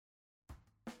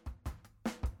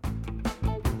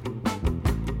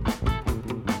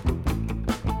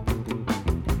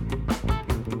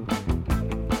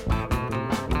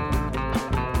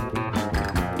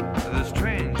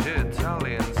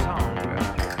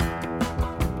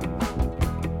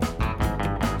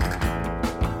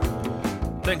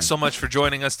Thanks so much for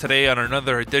joining us today on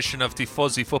another edition of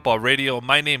Tifosi Football Radio.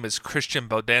 My name is Christian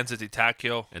Baudanza Di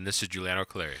Tacchio. And this is Giuliano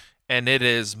Caleri. And it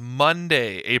is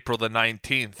Monday, April the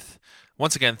 19th.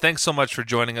 Once again, thanks so much for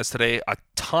joining us today. A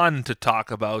ton to talk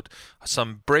about.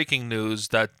 Some breaking news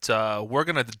that we're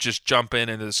going to just jump in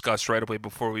and discuss right away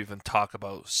before we even talk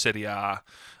about Serie A.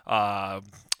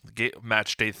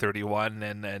 Match day 31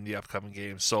 and the upcoming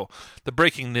games. So the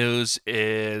breaking news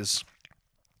is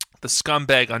the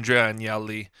scumbag Andrea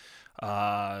Agnelli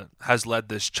has led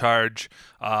this charge.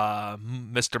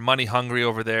 Mr. Money Hungry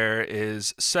over there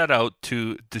is set out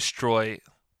to destroy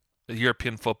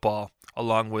European football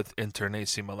along with Inter and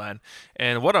AC Milan.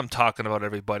 And what I'm talking about,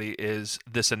 everybody, is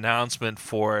this announcement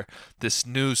for this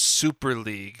new Super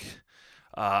League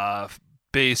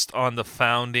based on the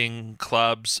founding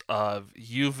clubs of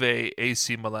Juve,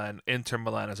 AC Milan, Inter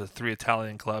Milan as the three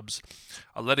Italian clubs,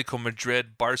 Atletico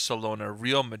Madrid, Barcelona,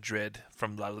 Real Madrid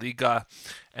from La Liga,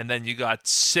 and then you got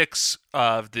 6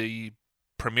 of the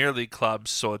Premier League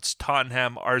clubs, so it's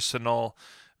Tottenham, Arsenal,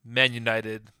 Man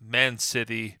United, Man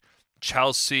City,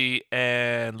 Chelsea,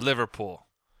 and Liverpool.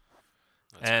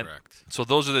 That's correct. So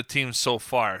those are the teams so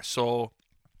far. So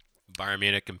Bayern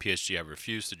Munich and PSG have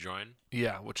refused to join.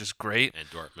 Yeah, which is great. And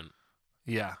Dortmund.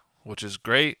 Yeah, which is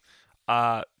great.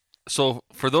 So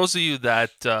for those of you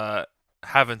that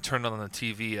haven't turned on the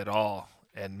TV at all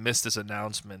and missed this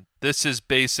announcement, this is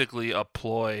basically a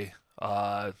ploy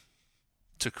to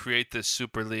create this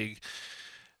Super League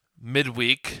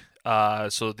midweek.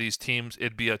 So these teams,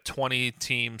 it'd be a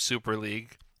 20-team Super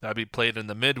League that'd be played in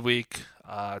the midweek.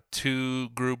 2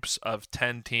 groups of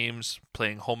 10 teams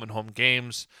playing home and home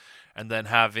games, and then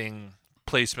having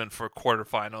placement for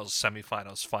quarterfinals,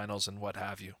 semifinals, finals, and what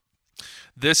have you.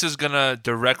 This is going to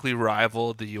directly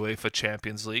rival the UEFA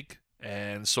Champions League,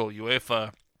 and so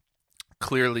UEFA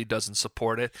clearly doesn't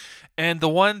support it. And the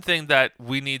one thing that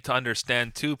we need to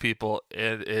understand too, people,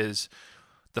 is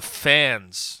the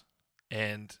fans,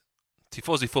 and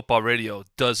Tifosi Football Radio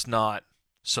does not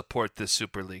support this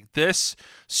Super League. This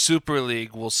Super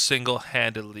League will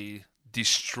single-handedly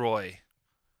destroy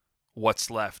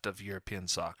what's left of European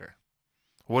soccer.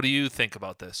 What do you think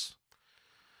about this?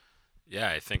 Yeah,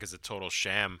 I think it's a total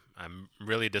sham. I'm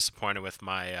really disappointed with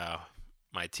my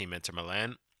my team Inter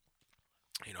Milan.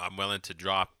 You know, I'm willing to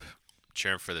drop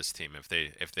cheering for this team if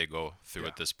they go through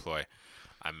with this ploy.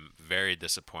 I'm very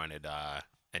disappointed.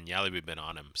 Agnelli, we've been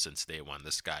on him since day one.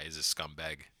 This guy is a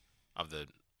scumbag of the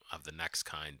next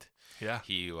kind. Yeah.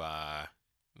 He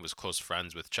was close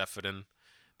friends with Ceferin,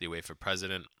 the UEFA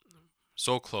president.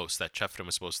 So close that Ceferin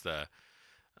was supposed to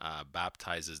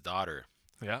baptize his daughter.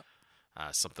 Yeah.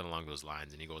 Something along those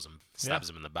lines. And he goes and stabs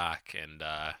him in the back and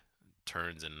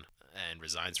turns and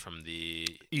resigns from the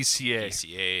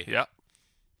ECA. Yeah.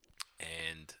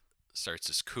 And starts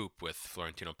this coup with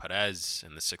Florentino Perez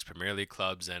and the 6 Premier League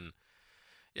clubs. And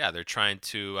yeah, they're trying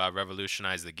to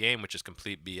revolutionize the game, which is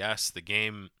complete BS. The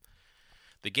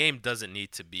game doesn't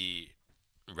need to be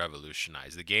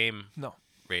revolutionized. The game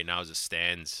right now as it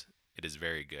stands, it is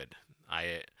very good.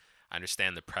 I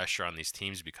understand the pressure on these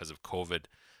teams because of COVID.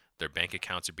 Their bank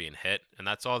accounts are being hit, and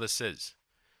that's all this is.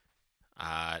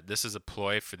 This is a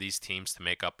ploy for these teams to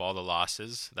make up all the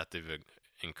losses that they've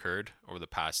incurred over the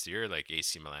past year, like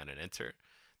AC Milan and Inter.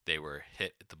 They were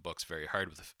hit at the books very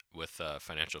hard with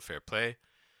financial fair play,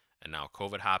 and now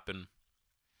COVID happened,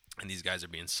 and these guys are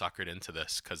being suckered into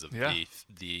this because of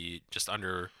the just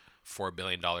under $4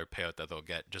 billion payout that they'll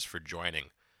get just for joining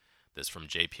this from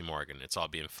JP Morgan. It's all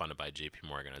being funded by JP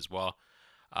Morgan as well.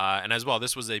 And as well,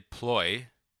 this was a ploy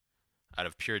out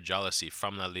of pure jealousy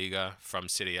from La Liga, from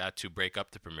Serie A, to break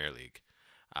up the Premier League.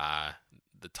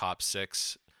 The top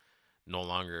 6, no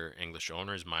longer English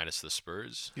owners, minus the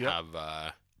Spurs,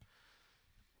 have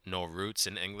no roots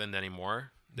in England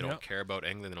anymore. They don't care about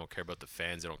England. They don't care about the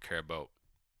fans. They don't care about,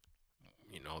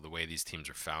 the way these teams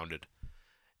are founded.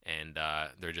 And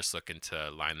they're just looking to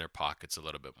line their pockets a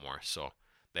little bit more. So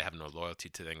they have no loyalty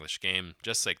to the English game,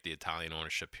 just like the Italian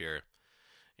ownership here,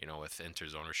 with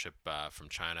Inter's ownership from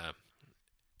China.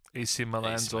 AC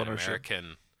Milan's ownership.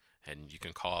 American, and you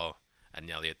can call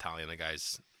Agnelli Italian. The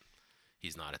guy's,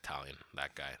 he's not Italian,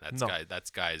 that guy.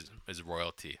 That guy is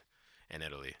royalty in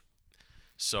Italy.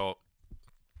 So,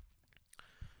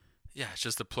 yeah, it's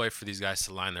just a ploy for these guys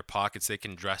to line their pockets. They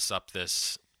can dress up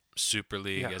this Super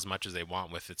League as much as they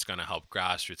want with. It's going to help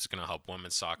grassroots. It's going to help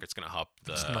women's soccer. It's going to help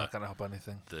It's not going to help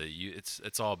anything.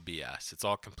 It's all BS. It's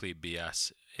all complete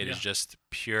BS. It is just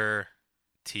pure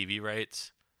TV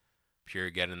rights, pure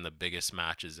getting the biggest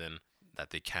matches in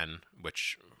that they can,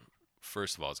 which,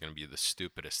 first of all, is going to be the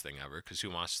stupidest thing ever, because who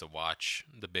wants to watch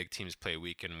the big teams play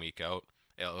week in, week out?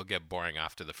 it'll get boring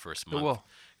after the first It month. will.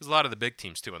 Because a lot of the big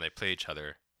teams too, when they play each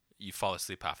other, you fall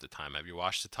asleep half the time. Have you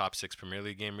watched the top 6 Premier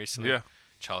League game recently? Yeah.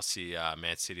 Chelsea,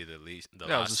 Man City, the Yeah, it was a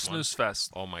last one. snooze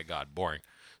fest. Oh my God, boring.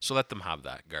 So let them have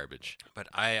that garbage. But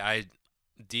I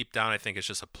deep down, I think it's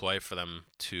just a ploy for them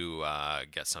to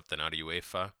get something out of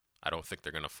UEFA. I don't think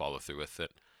they're going to follow through with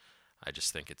it. I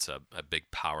just think it's a big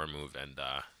power move, and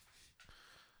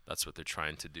that's what they're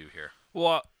trying to do here.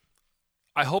 Well,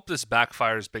 I hope this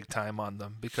backfires big time on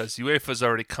them because UEFA's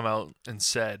already come out and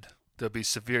said there'll be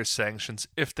severe sanctions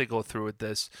if they go through with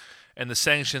this. And the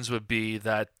sanctions would be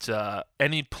that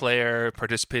any player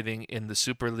participating in the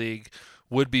Super League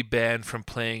would be banned from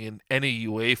playing in any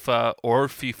UEFA or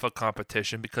FIFA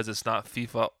competition because it's not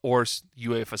FIFA or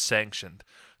UEFA sanctioned.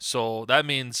 So that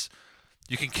means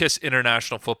you can kiss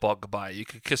international football goodbye. You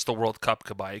can kiss the World Cup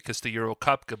goodbye. You kiss the Euro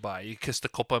Cup goodbye. You kiss the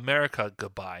Copa America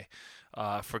goodbye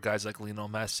for guys like Lionel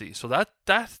Messi. So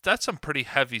that's some pretty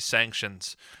heavy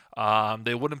sanctions.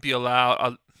 They wouldn't be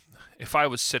allowed. If I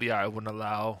was City, I wouldn't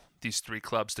allow these 3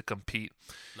 clubs to compete.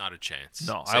 Not a chance.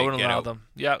 No, Say, I wouldn't get allow out. them.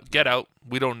 Yeah, get out.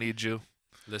 We don't need you.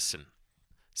 Listen,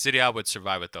 City A would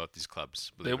survive without these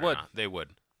clubs. They believe it or would. not. They would.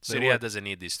 They City A would. doesn't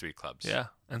need these 3 clubs. Yeah,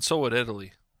 and so would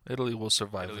Italy. Italy will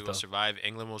survive. Italy will without. survive.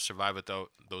 England will survive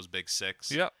without those big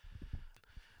 6. Yeah,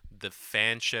 The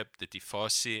fanship, the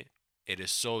tifosi, it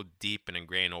is so deep and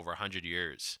ingrained over 100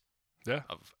 years yeah,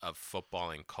 of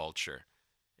footballing culture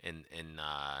in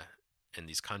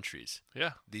these countries.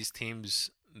 yeah, These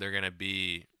teams, they're gonna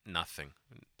be nothing.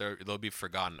 They'll be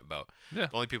forgotten about. yeah.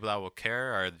 The only people that will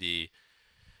care are the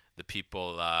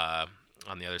people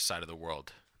on the other side of the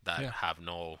world that Yeah. have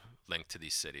no link to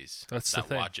these cities. That's the that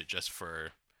thing. watch it just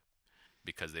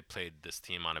because they played this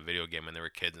team on a video game when they were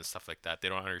kids and stuff like that. They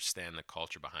don't understand the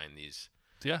culture behind these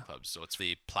Yeah. clubs. So it's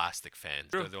the plastic fans.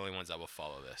 True. They're the only ones that will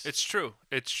follow this. It's true.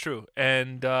 It's true.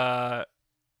 And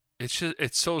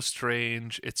it's so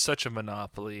strange. It's such a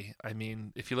monopoly. I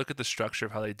mean, if you look at the structure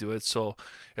of how they do it, so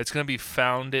it's going to be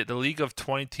founded. The league of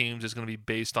 20 teams is going to be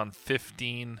based on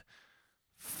 15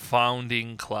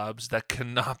 founding clubs that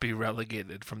cannot be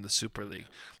relegated from the Super League.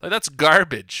 Like that's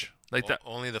garbage. Like that.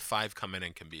 Only the 5 come in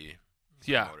and can be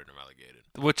Yeah. promoted and relegated.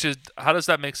 Which is, how does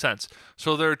that make sense?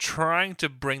 So they're trying to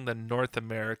bring the North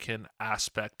American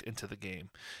aspect into the game.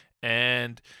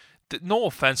 And no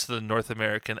offense to the North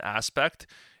American aspect,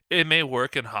 it may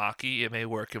work in hockey, it may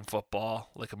work in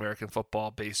football, like American football,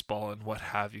 baseball, and what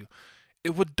have you.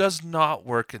 Does not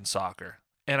work in soccer.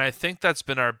 And I think that's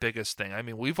been our biggest thing. I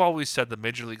mean, we've always said the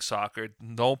Major League Soccer,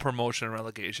 no promotion and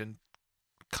relegation,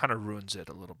 kind of ruins it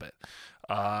a little bit.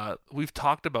 We've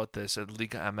talked about this at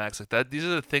Liga MX, like that. These are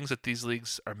the things that these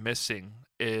leagues are missing: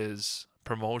 is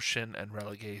promotion and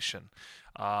relegation.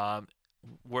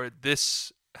 Where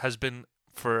this has been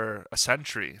for a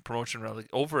century,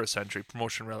 over a century,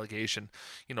 promotion relegation.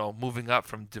 You know, moving up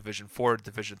from Division 4 to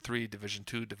Division 3, Division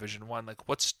 2, Division 1. Like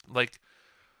what's like.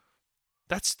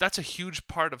 That's a huge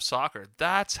part of soccer.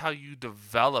 That's how you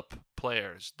develop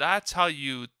players. That's how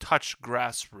you touch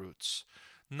grassroots.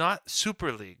 Not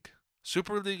Super League.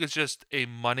 Super League is just a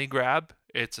money grab.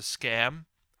 It's a scam,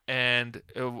 and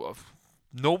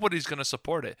nobody's going to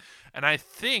support it. And I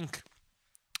think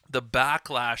the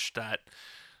backlash that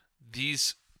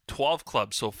these 12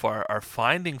 clubs so far are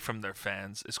finding from their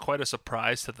fans is quite a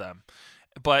surprise to them.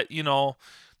 But, you know,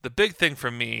 the big thing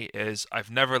for me is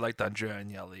I've never liked Andrea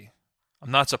Agnelli. I'm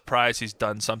not surprised he's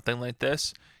done something like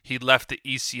this. He left the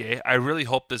ECA. I really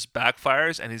hope this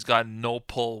backfires and he's got no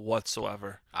pull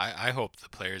whatsoever. I hope the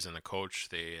players and the coach,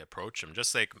 they approach him.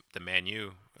 Just like the Man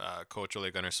U coach Ole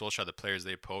Gunnar Solskjaer, the players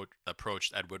they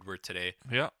approached Ed Woodward today.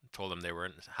 Yeah. Told him they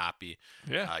weren't happy.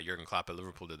 Yeah. Jurgen Klopp at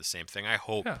Liverpool did the same thing. I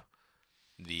hope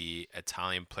the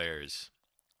Italian players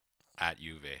at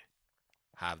Juve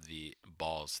have the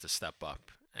balls to step up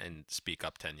and speak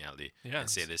up to Agnelli and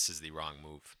say this is the wrong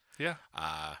move. Yeah.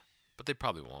 But they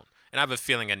probably won't. And I have a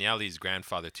feeling Agnelli's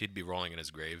grandfather, he'd be rolling in his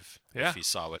grave if he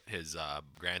saw what his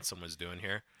grandson was doing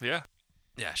here. Yeah.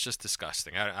 Yeah, it's just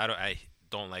disgusting. I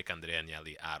don't like Andrea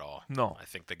Agnelli at all. No. I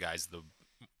think the guy's the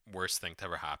worst thing to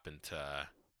ever happen to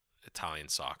Italian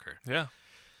soccer. Yeah.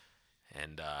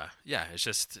 And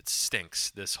it stinks.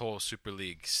 This whole Super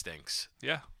League stinks.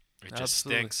 Yeah. It just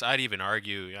stinks. I'd even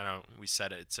argue, we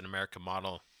said it's an American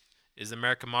model. Is the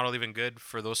American model even good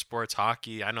for those sports?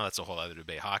 Hockey, I know that's a whole other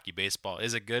debate. Hockey, baseball,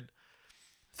 is it good?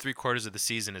 3/4 of the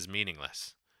season is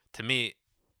meaningless. To me,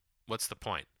 what's the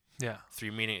point? Yeah.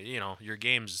 Your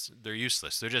games, they're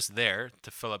useless. They're just there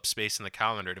to fill up space in the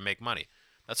calendar to make money.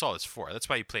 That's all it's for. That's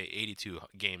why you play 82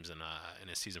 games in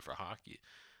a season for hockey.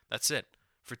 That's it.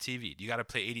 For TV, you got to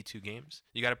play 82 games.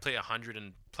 You got to play 100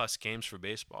 and plus games for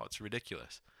baseball. It's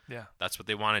ridiculous. Yeah. That's what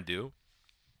they want to do,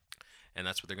 and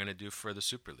that's what they're going to do for the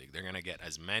Super League. They're going to get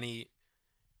as many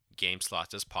game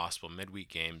slots as possible, midweek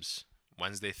games,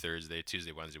 Wednesday, Thursday,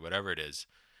 Tuesday, Wednesday, whatever it is.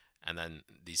 And then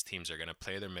these teams are going to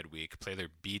play their midweek, play their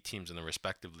B teams in the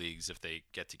respective leagues if they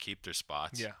get to keep their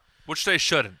spots. Yeah. Which they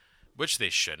shouldn't. Which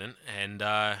they shouldn't. And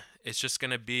it's just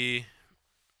going to be,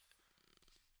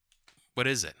 what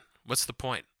is it? What's the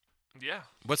point? Yeah.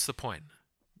 What's the point?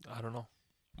 I don't know.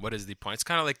 What is the point? It's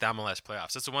kind of like the MLS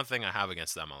playoffs. That's the one thing I have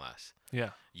against the MLS. Yeah.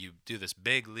 You do this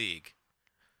big league,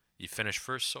 you finish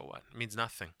first, so what? It means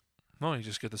nothing. No, you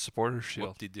just get the supporter shield.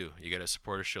 What do you do? You get a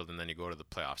supporter shield, and then you go to the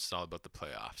playoffs. It's all about the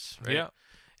playoffs, right? Yeah.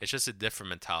 It's just a different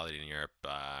mentality in Europe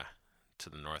to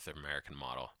the North American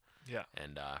model. Yeah.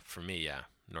 And for me,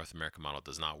 North American model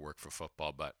does not work for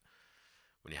football. But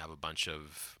when you have a bunch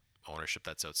of ownership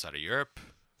that's outside of Europe,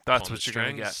 That's pulling what the you're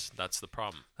going to strings, get. That's the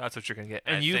problem. That's what you're going to get.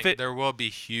 And And I you've think there will be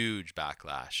huge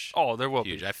backlash. Oh, there will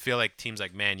Huge. be. I feel like teams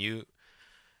like Man U,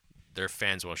 their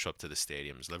fans won't show up to the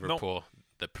stadiums. Liverpool,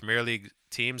 the Premier League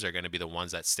teams are going to be the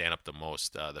ones that stand up the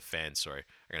most. The fans, are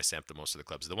going to stand up the most of the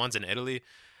clubs. The ones in Italy,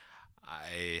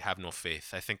 I have no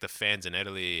faith. I think the fans in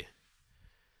Italy,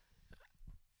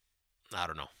 I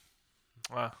don't know.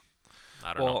 I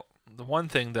don't know. Well, the one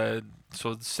thing that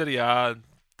the Serie A,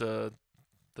 the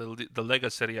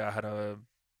Lega Serie A had a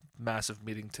massive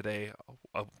meeting today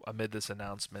amid this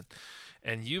announcement,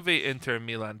 and Juve, Inter, and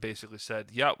Milan basically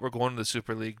said, "Yeah, we're going to the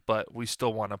Super League, but we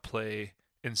still want to play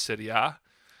in Serie A."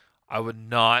 I would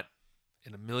not,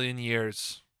 in a million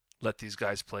years, let these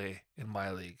guys play in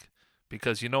my league,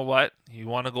 because you know what? You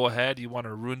want to go ahead, you want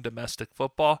to ruin domestic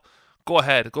football, go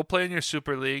ahead, go play in your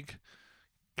Super League.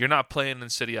 You're not playing in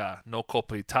Serie A. No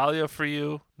Coppa Italia for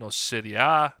you. No Serie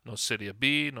A. No Serie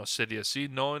B. No Serie C.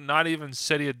 No, not even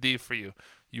Serie D for you.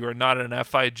 You are not an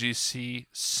FIGC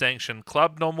sanctioned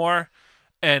club no more.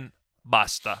 And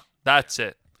basta. That's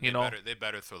it. They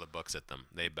better throw the books at them.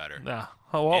 They better. Nah.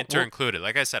 Oh, well, Inter included.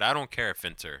 Like I said, I don't care if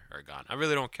Inter are gone. I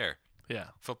really don't care. yeah.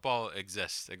 Football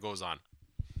exists. It goes on.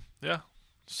 Yeah.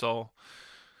 So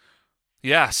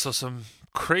some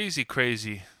crazy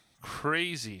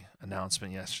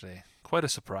announcement yesterday. Quite a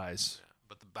surprise.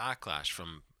 But the backlash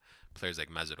from players like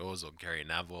Mesut Ozil, Gary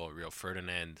Neville, Rio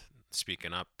Ferdinand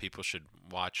speaking up, people should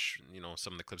watch.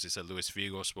 Some of the clips. They said Luis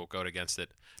Figo spoke out against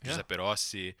it. Yeah. Giuseppe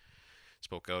Rossi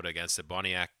spoke out against it.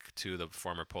 Boniek, too, the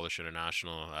former Polish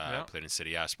international, played in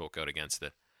Serie A, spoke out against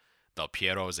it. Del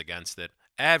Piero is against it.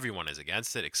 Everyone is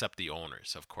against it except the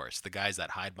owners, of course. The guys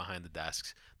that hide behind the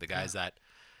desks, the guys that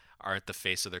aren't the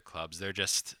face of their clubs.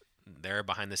 They're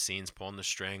behind the scenes pulling the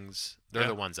strings. They're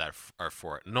the ones that are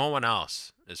for it. No one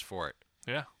else is for it.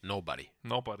 Yeah. Nobody.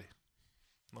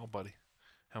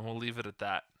 And we'll leave it at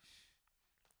that.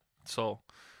 So,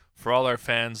 for all our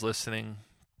fans listening,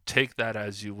 take that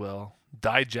as you will.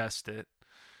 Digest it.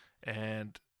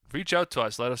 And reach out to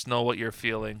us. Let us know what you're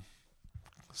feeling.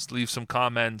 Just leave some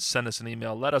comments. Send us an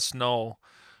email. Let us know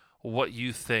what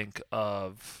you think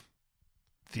of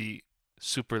the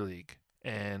Super League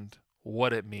and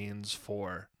what it means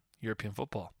for European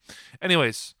football.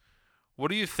 Anyways,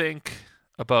 what do you think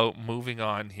about moving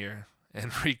on here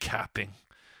and recapping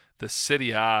the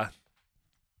Serie A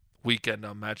weekend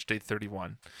on match day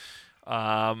 31?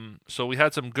 So we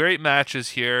had some great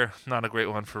matches here. Not a great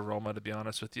one for Roma, to be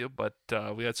honest with you, but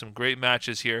we had some great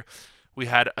matches here. We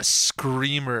had a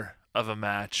screamer of a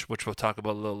match, which we'll talk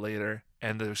about a little later.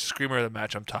 And the screamer of the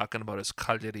match I'm talking about is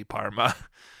Cagliari Parma.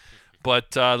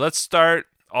 But let's start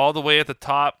all the way at the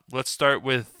top. Let's start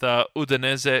with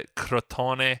Udinese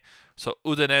Crotone. So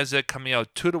Udinese coming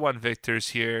out 2-1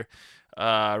 victors here.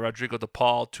 Rodrigo De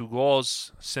Paul, 2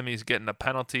 goals. Simi's getting a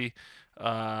penalty.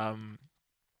 And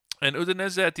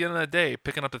Udinese at the end of the day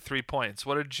picking up the 3 points.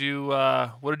 What did you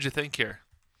think here?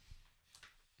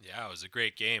 Yeah, it was a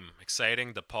great game.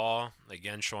 Exciting. De Paul,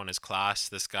 again, showing his class.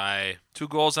 This guy... 2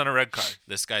 goals and a red card.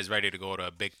 This guy's ready to go to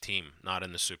a big team, not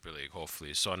in the Super League,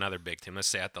 hopefully. So another big team. Let's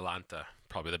say Atalanta,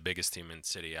 probably the biggest team in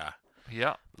Serie A.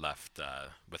 Yeah. Left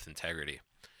with integrity.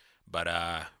 But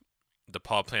De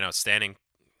Paul playing outstanding.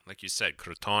 Like you said,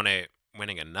 Crotone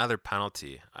winning another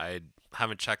penalty. I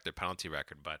haven't checked their penalty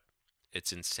record, but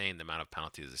it's insane the amount of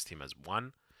penalties this team has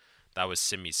won. That was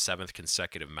Simi's 7th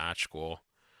consecutive match goal.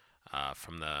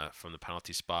 From the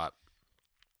penalty spot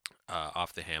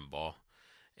off the handball,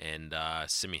 and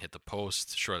Simi hit the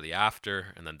post shortly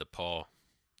after, and then De Paul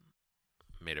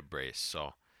made a brace.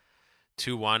 So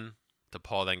 2-1. De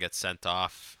Paul then gets sent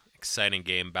off. Exciting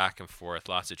game, back and forth,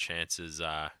 lots of chances.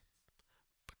 But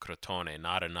Crotone,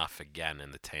 not enough again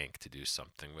in the tank to do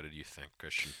something. What did you think,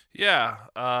 Christian?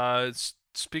 Yeah.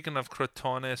 Speaking of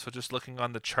Crotone, so just looking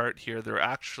on the chart here, they're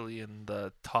actually in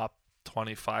the top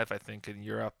 25, I think, in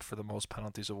Europe for the most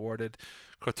penalties awarded.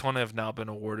 Crotone have now been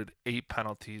awarded 8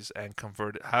 penalties and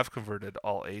have converted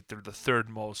all 8. They're the third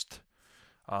most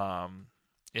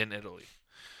in Italy.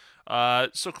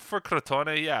 So for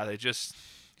Crotone, yeah, they just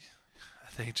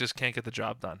can't get the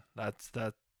job done.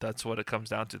 That's what it comes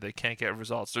down to. They can't get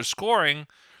results. They're scoring,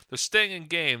 they're staying in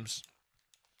games,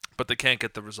 but they can't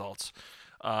get the results.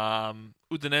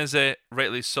 Udinese,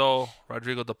 rightly so.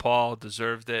 Rodrigo De Paul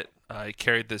deserved it. He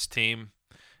carried this team,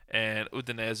 and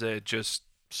Udinese just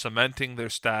cementing their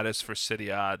status for Serie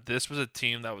A. This was a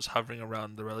team that was hovering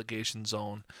around the relegation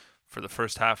zone for the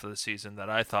first half of the season that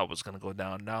I thought was going to go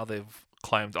down. Now they've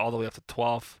climbed all the way up to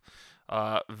 12th.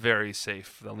 Very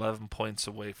safe. 11 points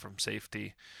away from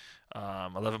safety.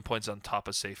 11 points on top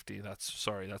of safety. That's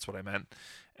what I meant.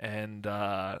 And,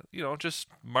 just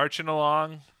marching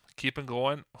along, keeping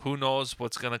going. Who knows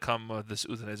what's going to come of this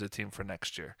Udinese team for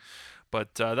next year.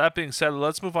 But that being said,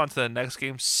 let's move on to the next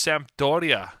game.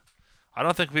 Sampdoria. I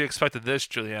don't think we expected this,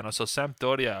 Giuliano. So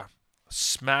Sampdoria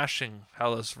smashing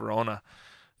Hellas Verona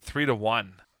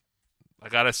 3-1. I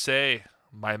got to say,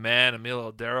 my man,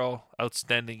 Emilio Dero,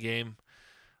 outstanding game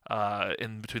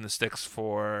in between the sticks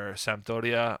for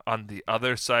Sampdoria. On the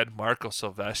other side, Marco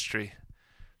Silvestri.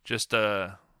 Just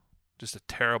a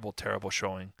terrible, terrible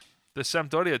showing. The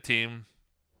Sampdoria team,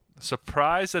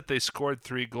 surprised that they scored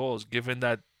 3 goals, given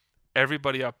that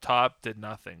everybody up top did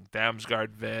nothing. Damsgaard,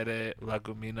 Vere,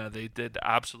 Lagumina, they did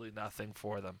absolutely nothing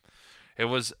for them. It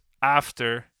was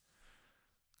after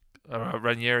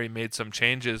Ranieri made some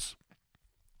changes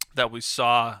that we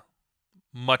saw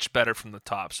much better from the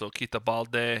top. So Kita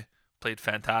Balde played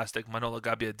fantastic. Manolo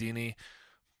Gabbiadini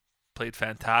played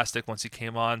fantastic once he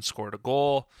came on, scored a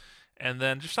goal. And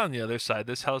then just on the other side,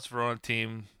 this Hellas Verona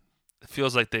team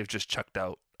feels like they've just chucked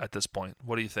out at this point.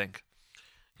 What do you think?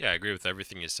 Yeah, I agree with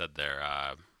everything you said there.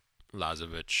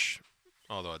 Lazovic,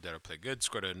 although Adero played good,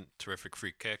 scored a terrific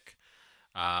free kick.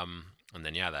 And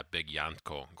then, that big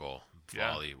Janko goal.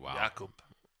 Volley, wow. Jakub.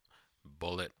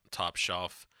 Bullet, top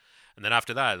shelf. And then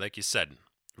after that, like you said,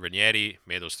 Ranieri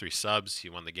made those 3 subs. He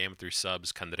won the game with 3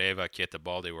 subs. Candreva, Chieta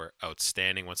Balde were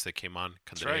outstanding once they came on.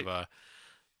 Candreva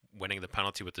winning the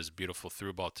penalty with this beautiful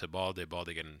through ball to Balde.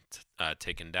 Balde getting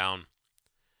taken down.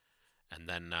 And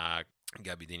then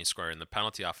Gabbiadini scoring the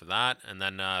penalty off of that. And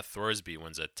then Thorsby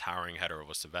wins a towering header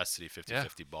over Silvestri,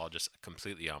 50-50 ball. Just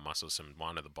completely outmuscles him,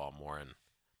 wanted the ball more, and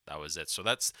that was it. So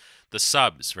that's the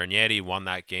subs. Ranieri won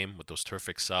that game with those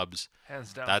terrific subs.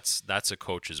 Hands down. That's a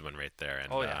coach's win right there.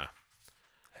 And,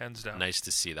 hands down. Nice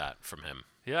to see that from him.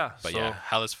 Yeah. But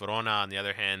Hellas Verona, on the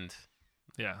other hand,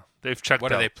 they've checked out.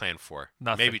 What are they playing for?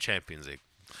 Nothing. Maybe Champions League.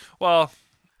 Well,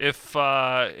 if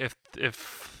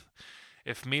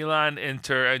Milan,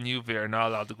 Inter, and Juve are not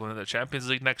allowed to go into the Champions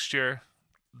League next year,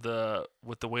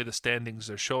 with the way the standings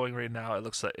are showing right now, it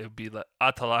looks like it would be like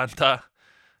Atalanta,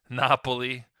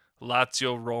 Napoli,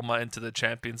 Lazio, Roma into the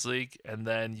Champions League, and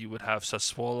then you would have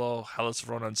Sassuolo, Hellas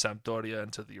Verona, and Sampdoria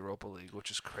into the Europa League, which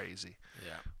is crazy.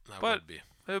 Yeah, would be.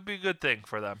 It would be a good thing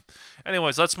for them.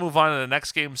 Anyways, let's move on to the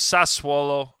next game.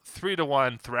 Sassuolo,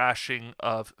 3-1 thrashing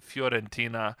of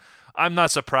Fiorentina. I'm not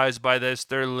surprised by this.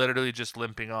 They're literally just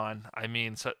limping on. I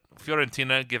mean,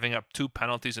 Fiorentina giving up 2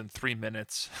 penalties in 3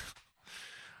 minutes.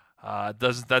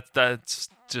 That's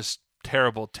just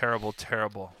terrible, terrible,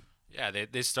 terrible. Yeah,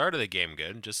 they started the game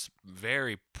good, just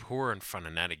very poor in front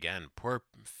of net again. Poor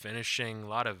finishing, a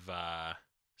lot of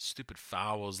stupid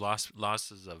fouls,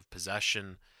 losses of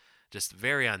possession, just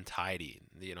very untidy.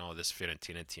 This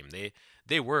Fiorentina team,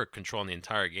 they were controlling the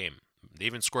entire game. They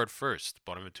even scored first.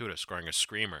 Bonaventura scoring a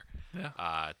screamer,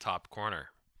 top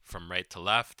corner from right to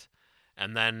left,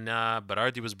 and then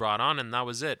Berardi was brought on, and that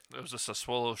was it. It was a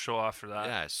Sassuolo show after that.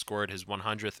 Yeah, scored his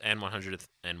 100th and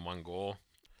 101 goal.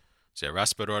 So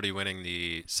Raspadori winning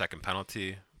the second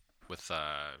penalty with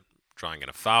drawing in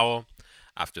a foul.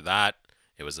 After that,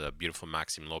 it was a beautiful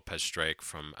Maxime Lopez strike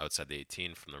from outside the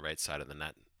 18 from the right side of the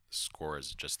net.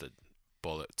 Scores just a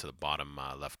bullet to the bottom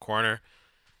left corner.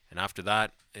 And after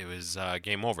that, it was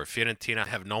game over. Fiorentina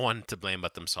have no one to blame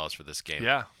but themselves for this game.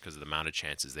 Yeah. Because of the amount of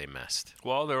chances they missed.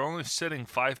 Well, they're only sitting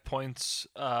 5 points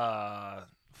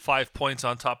 5 points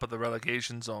on top of the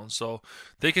relegation zone, so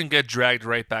they can get dragged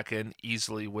right back in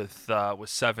easily with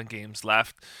 7 games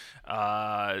left.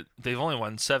 They've only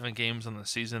won 7 games on the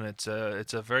season. It's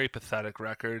a very pathetic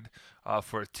record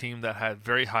for a team that had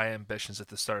very high ambitions at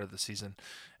the start of the season.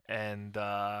 And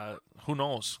who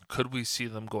knows? Could we see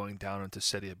them going down into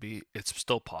Serie B? It's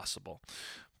still possible.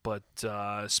 But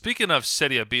speaking of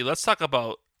Serie B, let's talk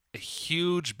about a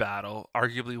huge battle,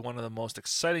 arguably one of the most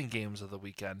exciting games of the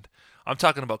weekend. I'm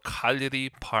talking about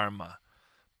Cagliari-Parma.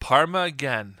 Parma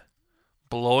again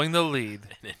blowing the lead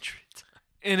In injury time.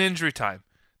 in injury time.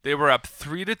 They were up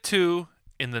 3-2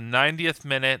 in the 90th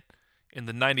minute. In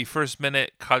the 91st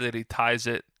minute, Cagliari ties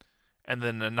it, and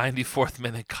then the 94th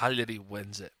minute, Cagliari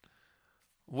wins it.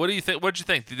 What do you think? What did you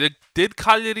think? Did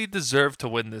Cagliari deserve to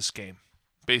win this game,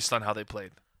 based on how they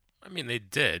played? I mean, they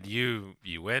did. You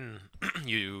win.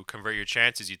 You convert your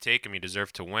chances. You take them. You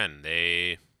deserve to win.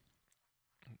 They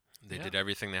did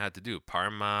everything they had to do.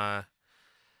 Parma,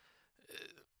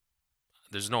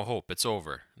 there's no hope. It's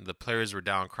over. The players were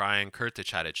down crying.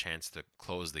 Kurtic had a chance to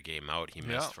close the game out. He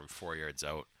missed from 4 yards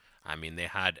out. I mean, they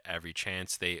had every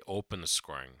chance. They opened the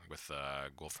scoring with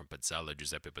a goal from Pizzella,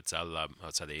 Giuseppe Pizzella,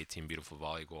 outside the 18, beautiful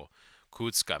volley goal.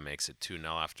 Kutska makes it 2-0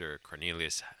 after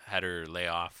Cornelius header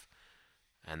layoff,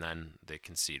 and then they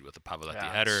concede with a Pavoletti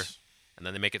header, and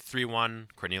then they make it 3-1.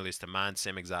 Cornelius to Man,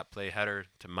 same exact play, header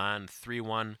to Man,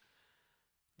 3-1.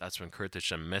 That's when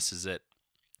Kurtic misses it.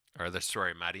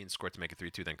 Marin scored to make it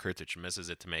 3-2, then Kurtic misses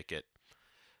it to make it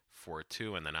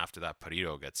 4-2, and then after that,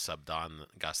 Perillo gets subbed on,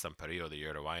 Gaston Perillo, the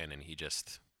Uruguayan, and he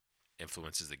just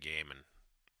influences the game and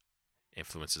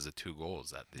influences the 2 goals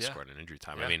that they scored in injury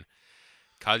time. I mean,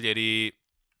 Cagliari,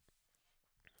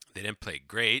 they didn't play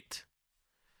great,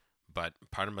 but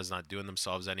Parma's not doing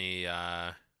themselves any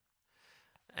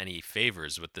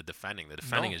favors with the defending. The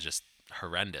defending is just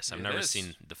horrendous. I've never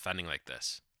seen defending like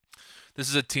this. This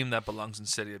is a team that belongs in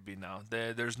Serie B now.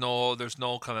 There's no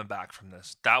coming back from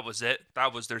this. That was it.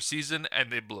 That was their season, and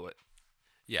they blew it.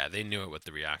 Yeah, they knew it with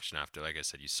the reaction after. Like I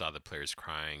said, you saw the players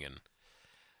crying and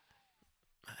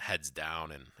heads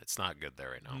down, and it's not good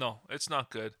there right now. No, it's not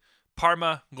good.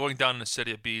 Parma going down in the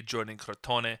Serie B, joining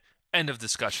Crotone. End of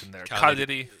discussion there.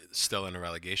 Cagliari still in a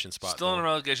relegation spot. Still in a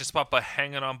relegation spot, but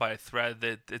hanging on by a thread.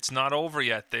 It's not over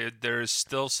yet. There's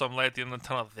still some light at the end of the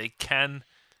tunnel. They can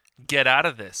get out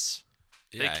of this.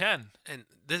 They can. And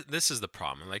this is the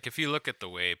problem. Like, if you look at the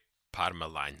way Parma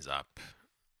lines up,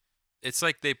 it's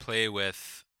like they play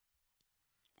with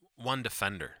one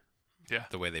defender. Yeah.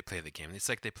 The way they play the game. It's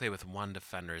like they play with one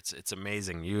defender. It's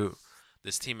amazing.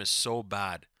 This team is so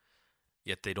bad,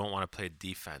 yet they don't want to play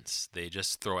defense. They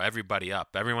just throw everybody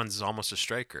up. Everyone's almost a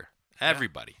striker.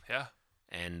 Everybody. Yeah.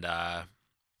 And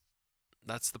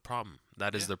that's the problem.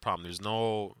 That is the problem. There's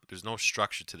no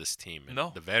structure to this team. And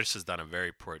no. De Vers has done a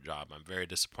very poor job. I'm very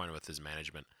disappointed with his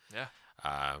management.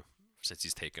 Yeah. Since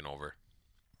he's taken over.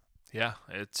 Yeah.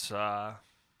 It's what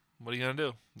are you gonna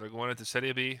do? They're going into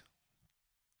Serie B.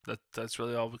 That's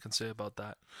really all we can say about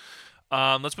that.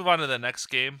 Let's move on to the next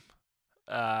game.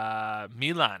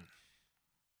 Milan.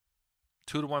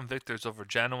 2-1 victors over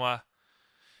Genoa.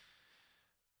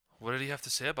 What did he have to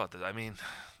say about that? I mean,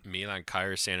 Milan,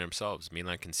 Kyer saying themselves,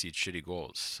 Milan concede shitty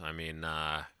goals. I mean,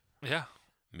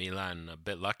 Milan a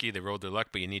bit lucky. They rode their luck,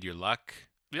 but you need your luck.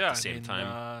 Yeah, at the same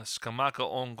time. Scamacca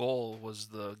own goal was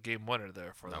the game winner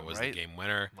there for them, That was right? the game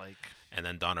winner. And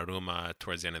then Donnarumma,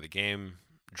 towards the end of the game,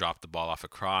 dropped the ball off a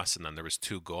cross, and then there was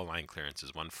 2 goal line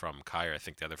clearances, one from Kyer, I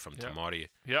think the other from Tomori.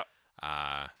 Yeah.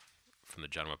 From the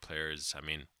Genoa players. I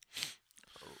mean,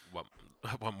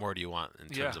 what more do you want in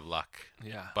terms of luck?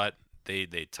 Yeah. But they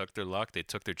took their luck, they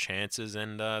took their chances,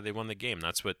 and they won the game.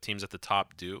 That's what teams at the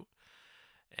top do.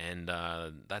 And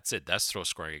that's it. Destro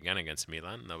scoring again against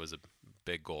Milan. That was a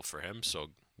big goal for him,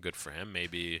 so good for him.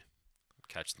 Maybe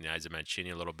catch the eyes of Mancini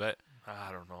a little bit.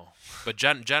 I don't know. But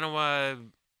Genoa,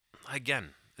 again,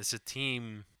 it's a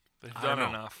team. They've done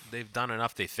enough. They've done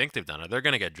enough. They think they've done it. They're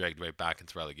going to get dragged right back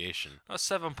into relegation.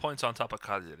 7 points on top of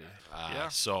Cagliari.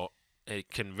 So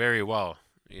it can very well,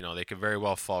 they could very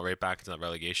well fall right back into that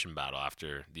relegation battle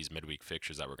after these midweek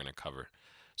fixtures that we're going to cover.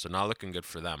 So not looking good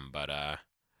for them, but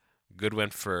good win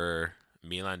for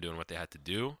Milan doing what they had to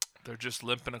do. They're just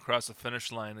limping across the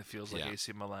finish line, it feels like,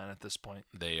 AC Milan at this point.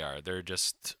 They are. They're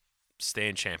just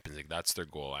staying Champions League. That's their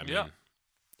goal. I mean,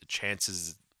 the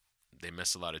chances, they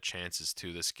miss a lot of chances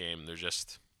too this game.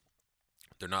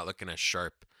 They're not looking as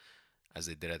sharp as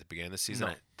they did at the beginning of the season.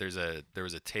 No. There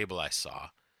was a table I saw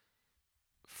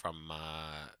from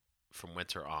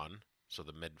winter on, so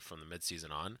from the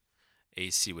mid-season on.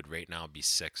 AC would right now be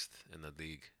 6th in the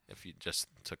league if you just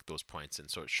took those points in.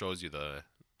 So it shows you the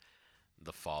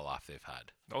fall off they've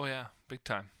had. Oh yeah, big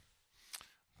time.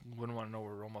 Wouldn't want to know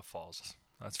where Roma falls.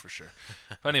 That's for sure.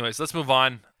 But anyways, let's move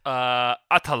on.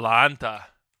 Atalanta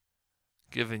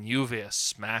giving Juve a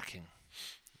smacking.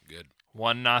 Good.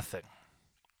 1-0.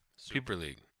 Super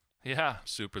League. Yeah.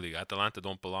 Super League. Atalanta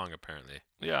don't belong apparently.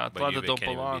 Yeah, Atalanta don't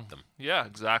belong. Yeah,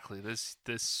 exactly.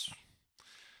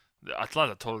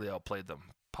 Atalanta totally outplayed them.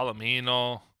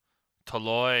 Palomino,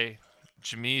 Toloi,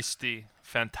 Gimisti,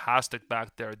 fantastic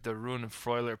back there. Darun and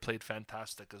Freuler played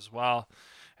fantastic as well.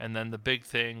 And then the big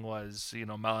thing was,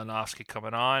 Malinovsky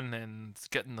coming on and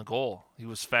getting the goal. He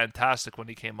was fantastic when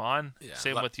he came on. Yeah,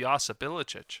 Same with Josip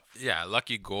Ilicic. Yeah,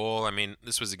 lucky goal. I mean,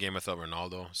 this was a game without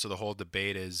Ronaldo. So the whole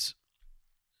debate is,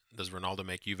 does Ronaldo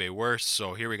make Juve worse?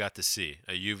 So here we got to see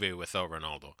a Juve without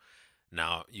Ronaldo.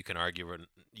 Now, you can argue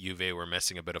Juve were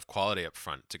missing a bit of quality up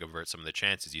front to convert some of the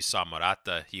chances. You saw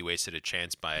Morata, he wasted a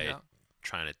chance by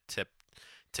trying to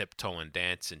tiptoe and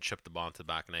dance and chip the ball into the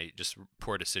back net. Just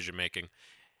poor decision making.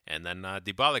 And then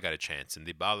Dybala got a chance, and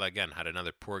Dybala again had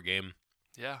another poor game.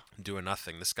 Yeah, doing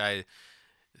nothing. This guy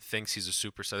thinks he's a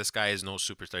superstar. This guy is no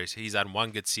superstar. He's had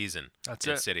one good season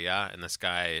in City, and this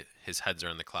guy, his heads are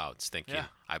in the clouds, thinking,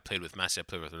 I played with Messi, I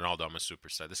played with Ronaldo, I'm a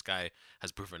superstar. This guy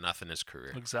has proven nothing in his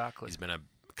career. Exactly. He's been a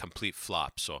complete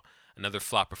flop. So another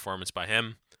flop performance by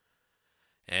him.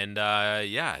 And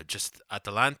just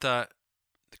Atalanta.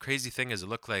 The crazy thing is, it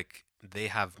looked like they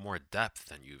have more depth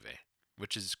than Juve,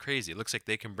 which is crazy. It looks like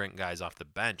they can bring guys off the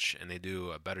bench and they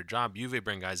do a better job. Juve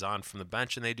bring guys on from the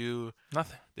bench and they do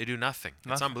nothing.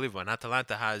 It's unbelievable. And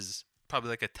Atalanta has probably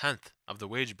like a tenth of the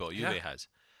wage bill Juve has.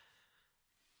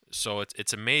 So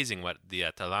it's amazing what the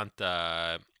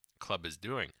Atalanta club is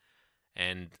doing,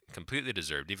 and completely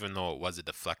deserved. Even though it was a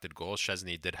deflected goal,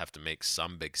 Szczesny did have to make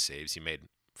some big saves. He made,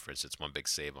 for instance, one big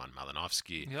save on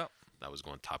Malinovsky. Yep. That was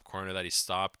going top corner that he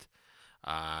stopped.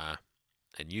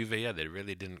 And Juve, they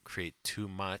really didn't create too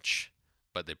much,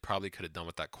 but they probably could have done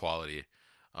with that quality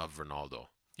of Ronaldo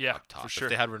up top. For sure.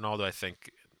 If they had Ronaldo, I think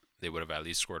they would have at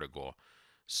least scored a goal.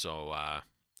 So I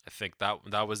think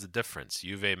that was the difference.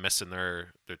 Juve missing their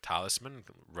talisman,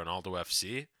 Ronaldo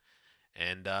FC,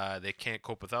 and they can't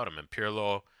cope without him. And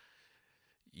Pirlo,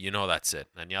 that's it.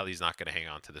 Agnelli's not going to hang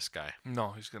on to this guy.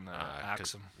 No, he's going to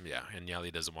axe him. Yeah,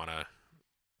 Agnelli doesn't want to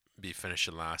be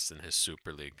finishing last in his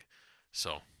Super League.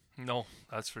 So... No,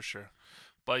 that's for sure.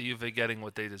 But Juve getting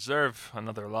what they deserve.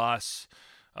 Another loss.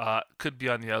 Could be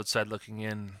on the outside looking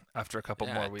in after a couple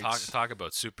more weeks. Talk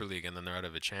about Super League and then they're out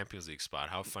of a Champions League spot.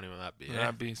 How funny would that be?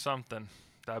 That'd be something.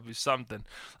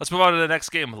 Let's move on to the next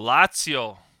game.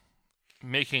 Lazio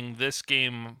making this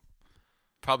game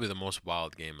probably the most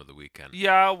wild game of the weekend.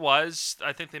 Yeah, it was.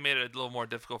 I think they made it a little more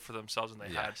difficult for themselves than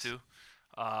they had to.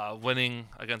 Winning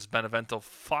against Benevento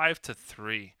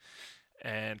 5-3.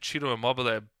 And Ciro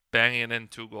Immobile banging in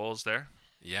 2 goals there.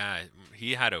 Yeah,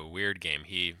 he had a weird game.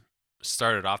 He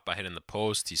started off by hitting the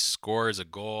post. He scores a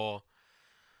goal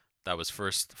that was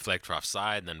first flagged for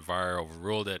offside, and then VAR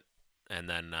overruled it. And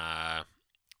then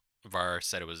VAR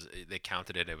said they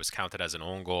counted it. It was counted as an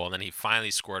own goal. And then he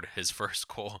finally scored his first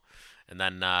goal. And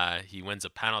then he wins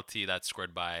a penalty that's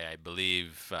scored by, I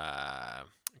believe,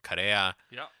 Correa.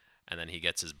 Yeah. And then he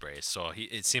gets his brace. So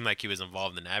it seemed like he was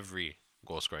involved in every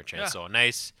goal scoring chance. Yeah.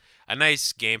 So a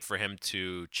nice game for him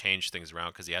to change things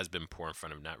around, because he has been poor in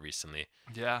front of net recently.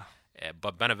 Yeah.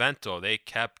 But Benevento, they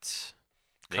kept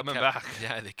back.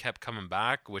 Yeah, they kept coming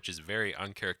back, which is very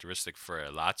uncharacteristic for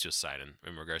a Lazio side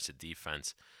in regards to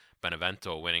defense.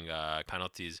 Benevento winning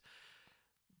penalties,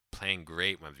 playing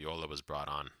great when Viola was brought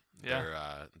on.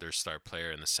 Yeah. Their star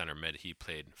player in the center mid, he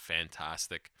played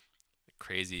fantastic.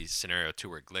 Crazy scenario too,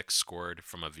 where Glick scored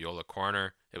from a Viola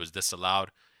corner. It was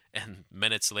disallowed. And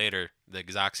minutes later, the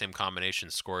exact same combination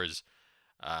scores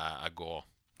a goal.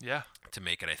 Yeah. To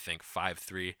make it, I think,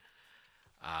 5-3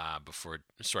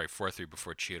 4-3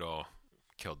 before Ciro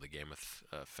killed the game with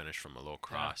a finish from a low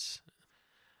cross.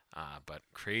 Yeah. But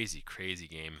crazy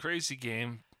game. Crazy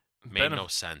game. Made no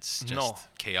sense.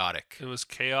 Just chaotic. It was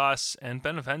chaos, and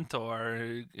Benevento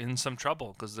are in some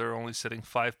trouble because they're only sitting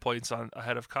 5 points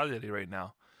ahead of Cagliari right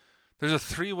now. There's a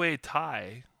 3-way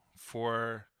tie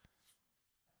for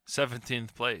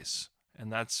 17th place,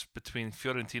 and that's between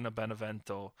Fiorentina,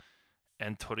 Benevento,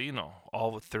 and Torino,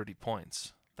 all with 30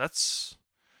 points. That's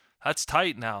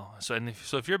tight now. So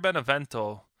if you're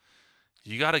Benevento,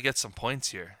 you got to get some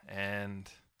points here, and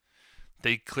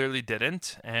they clearly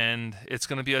didn't. And it's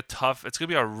going to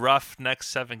be a rough next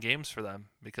 7 games for them,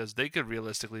 because they could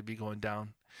realistically be going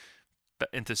down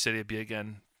into Serie B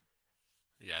again.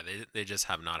 Yeah, they just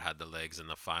have not had the legs in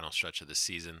the final stretch of the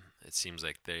season. It seems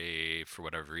like they, for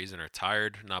whatever reason, are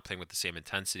tired, not playing with the same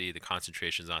intensity. The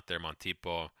concentration's not there.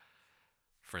 Montipo,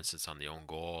 for instance, on the own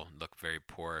goal, looked very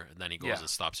poor. And then he goes and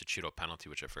stops a Ciro penalty,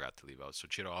 which I forgot to leave out. So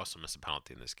Ciro also missed a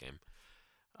penalty in this game.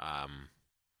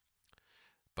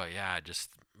 But yeah,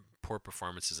 just poor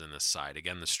performances in this side.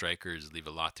 Again, the strikers leave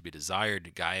a lot to be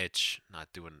desired. Gajic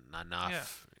not doing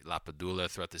enough. Yeah. Lapadula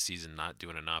throughout the season not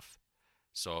doing enough.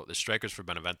 So the strikers for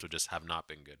Benevento just have not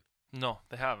been good. No,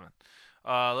 they haven't.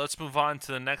 Let's move on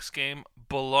to the next game.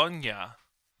 Bologna, a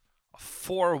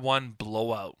 4-1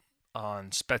 blowout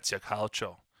on Spezia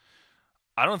Calcio.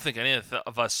 I don't think any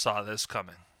of us saw this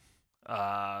coming.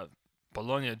 Uh,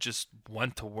 Bologna just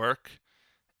went to work,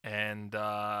 and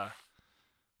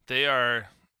they are.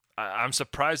 I'm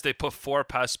surprised they put 4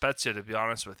 past Spezia, to be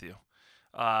honest with you.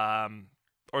 Um,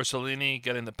 Orsolini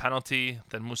getting the penalty,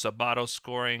 then Musabato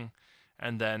scoring,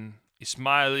 and then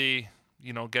Ismaili,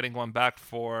 getting one back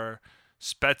for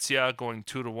Spezia, going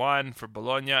 2-1 for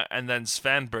Bologna, and then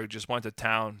Svanberg just went to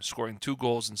town, scoring 2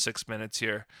 goals in 6 minutes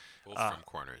here. Both from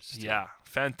corners. Too. Yeah,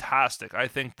 fantastic. I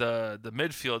think the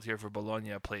midfield here for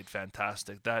Bologna played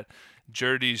fantastic. That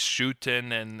Jurdy's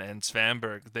Schutten and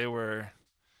Svanberg, they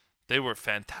were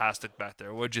fantastic back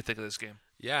there. What did you think of this game?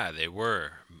 Yeah, they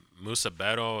were.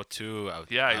 Musabero, too,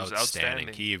 Yeah, he was outstanding.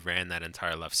 He ran that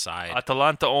entire left side.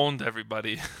 Atalanta owned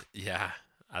everybody. Yeah,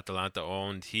 Atalanta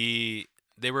owned.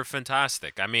 They were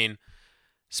fantastic. I mean,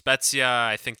 Spezia,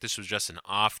 I think this was just an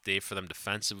off day for them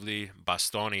defensively.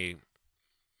 Bastoni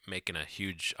making a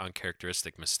huge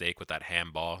uncharacteristic mistake with that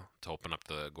handball to open up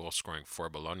the goal scoring for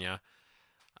Bologna.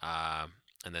 And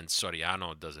then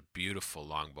Soriano does a beautiful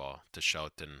long ball to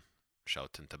Schouten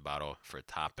to Baro for a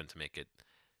tap and to make it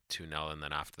 2-0, and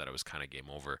then after that it was kind of game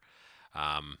over.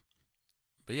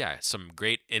 But yeah, some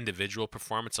great individual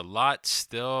performance. A lot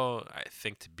still, I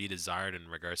think, to be desired in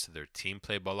regards to their team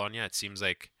play. Bologna, it seems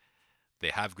like they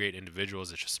have great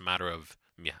individuals. It's just a matter of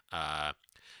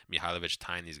Mihailovic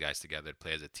tying these guys together to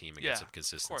play as a team and get some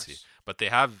consistency. But they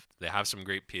have some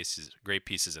great pieces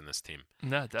in this team.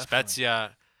 No, definitely.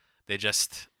 Spezia,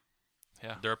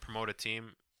 they're a promoted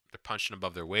team. They're punching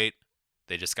above their weight.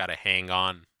 They just got to hang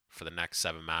on for the next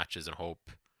 7 matches and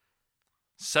hope.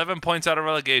 7 points out of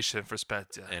relegation for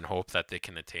Spezia. And hope that they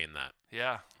can attain that.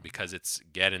 Yeah. Because it's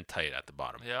getting tight at the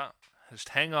bottom. Yeah. Just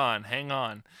hang on.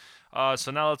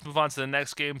 So now let's move on to the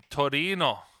next game.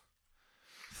 Torino.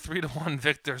 3-1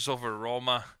 victors over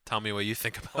Roma. Tell me what you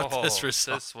think about this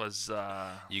result. This was...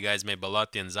 you guys made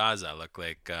Belotti and Zaza look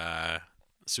like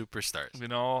superstars.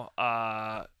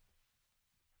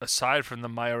 Aside from the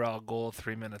Mayoral goal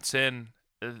 3 minutes in,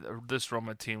 this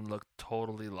Roma team looked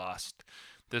totally lost.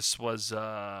 This was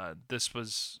a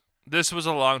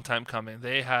long time coming.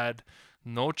 They had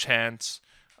no chance.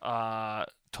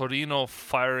 Torino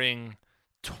firing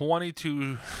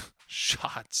 22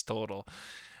 shots total.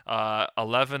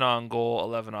 11 on goal,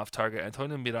 11 off target.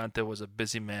 Antonio Mirante was a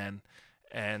busy man,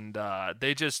 and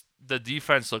the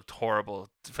defense looked horrible.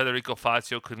 Federico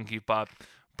Fazio couldn't keep up.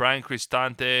 Brian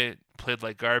Cristante played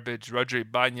like garbage. Roger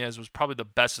Ibanez was probably the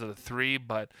best of the 3,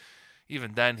 but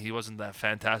even then he wasn't that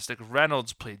fantastic.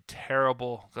 Reynolds played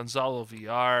terrible. Gonzalo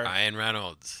Villar, Ryan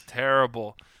Reynolds,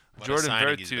 terrible. What Jordan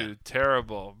Vertu,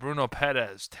 terrible. Bruno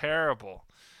Perez, terrible.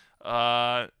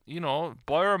 Boyer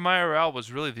Mayoral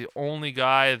was really the only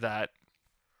guy that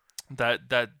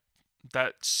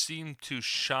seemed to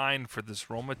shine for this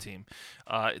Roma team.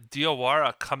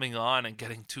 Diawara coming on and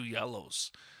getting 2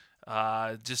 yellows.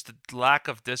 Just a lack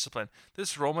of discipline.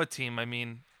 This Roma team, I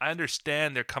mean, I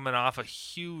understand they're coming off a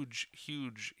huge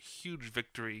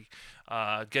victory,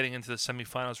 getting into the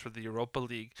semifinals for the Europa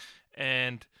League.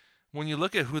 And when you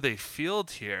look at who they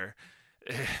field here,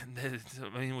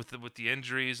 I mean, with the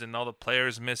injuries and all the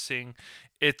players missing,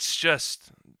 it's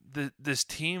just this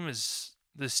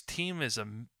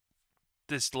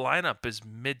lineup is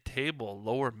mid-table,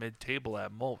 lower mid-table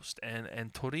at most,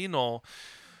 and Torino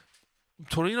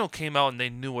came out and they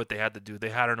knew what they had to do. They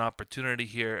had an opportunity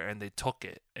here and they took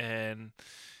it. And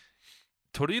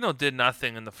Torino did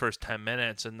nothing in the first 10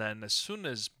 minutes, and then as soon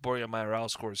as Borja Mayoral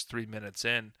scores 3 minutes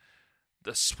in,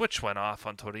 the switch went off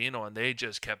on Torino, and they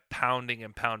just kept pounding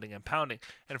and pounding and pounding.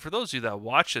 And for those of you that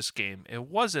watch this game, it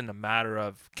wasn't a matter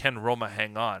of can Roma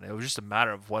hang on. It was just a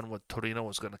matter of when Torino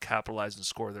was going to capitalize and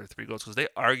score their 3 goals, because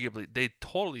they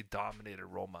totally dominated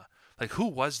Roma. Like, who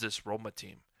was this Roma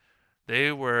team?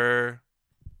 They were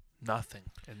nothing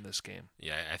in this game.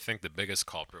 Yeah, I think the biggest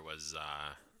culprit was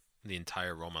the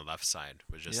entire Roma left side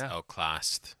was just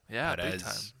outclassed. Yeah, Perez, big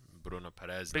time. Bruno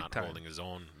Perez Big not time. holding his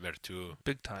own. Vertu,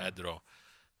 Big time. Pedro,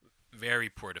 very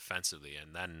poor defensively,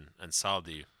 and then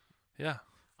Ansaldi,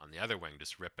 on the other wing,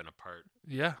 just ripping apart.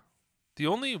 Yeah, the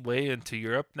only way into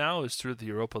Europe now is through the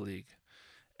Europa League,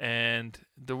 and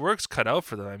the work's cut out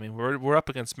for them. I mean, we're up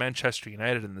against Manchester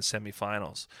United in the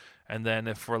semifinals, and then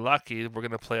if we're lucky, we're going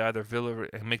to play either Villa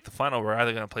and make the final. We're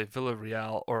either going to play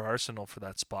Villarreal or Arsenal for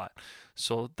that spot.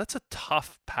 So that's a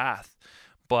tough path.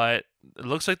 But it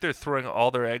looks like they're throwing all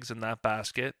their eggs in that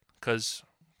basket, because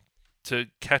to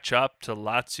catch up to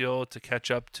Lazio, to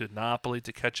catch up to Napoli,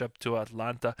 to catch up to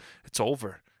Atalanta, it's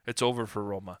over. It's over for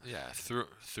Roma. Yeah, through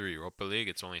Europa League,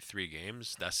 it's only 3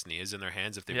 games. Destiny is in their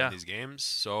hands if they win these games.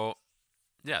 So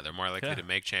Yeah, they're more likely Yeah. to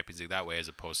make Champions League that way as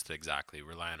opposed to exactly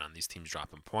relying on these teams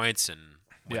dropping points and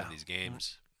winning Yeah. these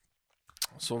games.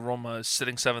 So Roma is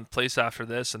sitting 7th place after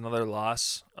this, another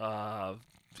loss.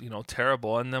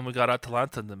 Terrible. And then we got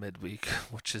Atalanta in the midweek,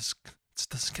 which is it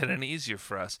doesn't get any easier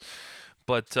for us.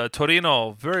 But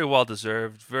Torino, very well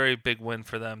deserved, very big win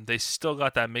for them. They still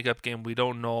got that makeup game. We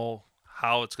don't know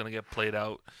how it's going to get played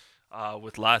out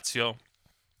with Lazio.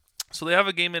 So they have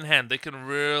a game in hand. They can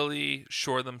really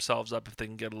shore themselves up if they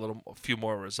can get a few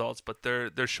more results. But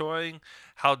they're showing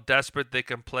how desperate they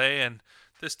can play, and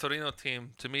this Torino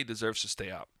team, to me, deserves to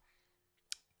stay up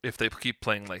if they keep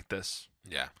playing like this.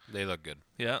 Yeah, they look good.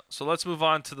 Yeah. So let's move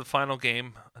on to the final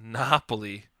game: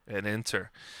 Napoli and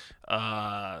Inter.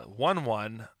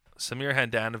 1-1. Samir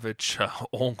Handanovic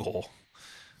own goal.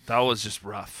 That was just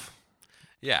rough.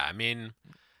 Yeah, I mean,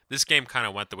 this game kind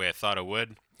of went the way I thought it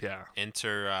would. Yeah.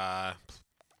 Inter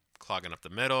clogging up the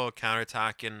middle,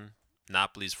 counterattacking.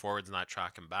 Napoli's forwards not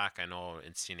tracking back. I know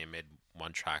Insigne made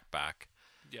one track back.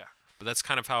 Yeah. But that's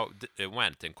kind of how it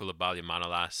went. In Koulibaly,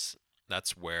 Manolas,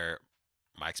 that's where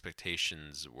my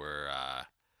expectations were,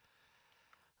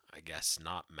 I guess,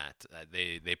 not met.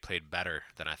 They played better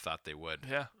than I thought they would.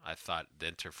 Yeah. I thought the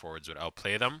Inter forwards would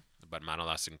outplay them, but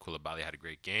Manolas and Koulibaly had a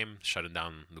great game, shutting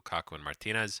down Lukaku and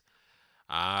Martinez.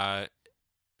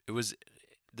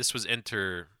 This was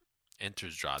Inter's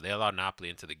draw. They allowed Napoli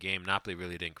into the game. Napoli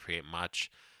really didn't create much.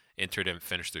 Inter didn't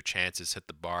finish their chances, hit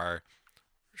the bar,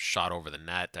 shot over the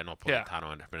net. I know Politano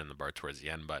had been in the bar towards the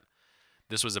end, but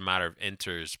this was a matter of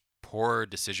Inter's poor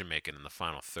decision making in the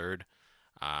final third,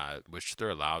 which they're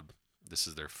allowed. This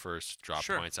is their first draw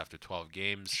points after 12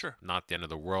 games. Sure. Not the end of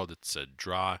the world. It's a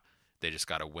draw. They just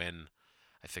got to win.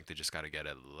 I think they just got to get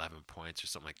 11 points or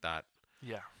something like that.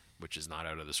 Yeah. Which is not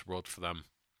out of this world for them.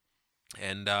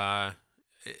 And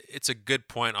it's a good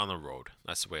point on the road.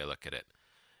 That's the way I look at it.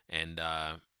 And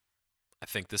I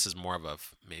think this is more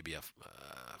of maybe a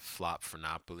flop for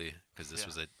Napoli because this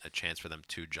was a chance for them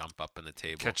to jump up in the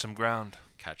table. Catch some ground.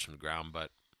 But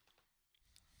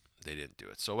they didn't do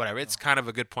it. So whatever. It's kind of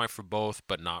a good point for both,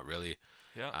 but not really.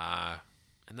 Yeah.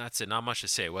 And that's it. Not much to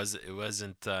say. It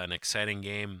wasn't an exciting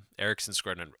game. Eriksson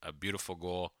scored a beautiful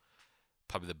goal.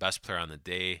 Probably the best player on the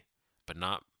day, but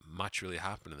not much really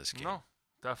happened in this game. No,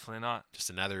 definitely not. Just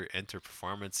another Inter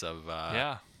performance of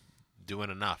doing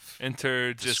enough.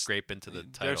 Inter to just scrape into the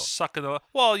title. They're sucking the.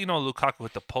 Well, Lukaku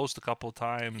hit the post a couple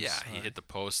times. Yeah, he hit the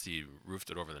post. He roofed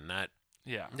it over the net.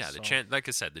 Yeah. Yeah, like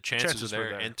I said, the chances were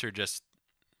there. Inter just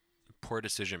poor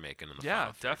decision making in the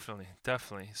final third.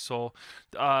 Definitely. So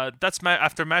that's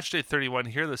after match day 31.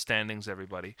 Here are the standings,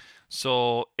 everybody.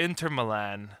 So Inter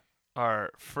Milan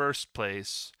are first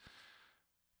place,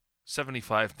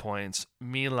 75 points.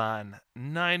 Milan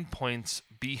 9 points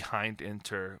behind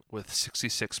Inter with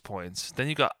 66 points. Then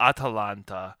you got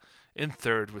Atalanta in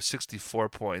third with 64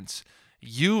 points.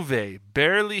 Juve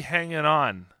barely hanging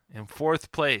on in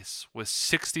fourth place with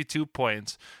 62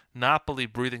 points. Napoli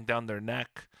breathing down their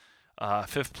neck.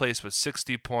 Fifth place with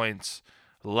 60 points.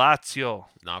 Lazio.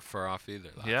 Not far off either.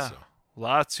 Lazio. Yeah.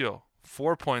 Lazio,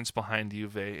 4 points behind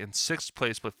Juve in sixth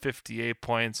place with 58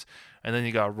 points. And then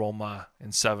you got Roma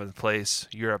in seventh place.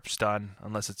 Europe's done,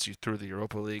 unless it's through the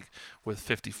Europa League, with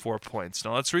 54 points.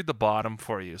 Now let's read the bottom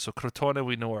for you. So Crotone,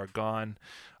 we know, are gone.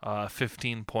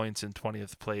 15 points in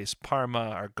 20th place. Parma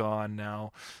are gone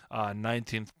now.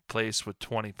 19th place with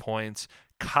 20 points.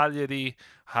 Cagliari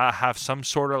have some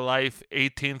sort of life.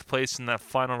 18th place in that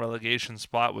final relegation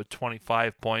spot with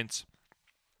 25 points.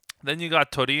 Then you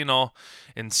got Torino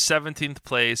in 17th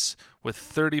place with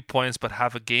 30 points, but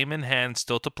have a game in hand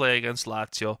still to play against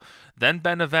Lazio. Then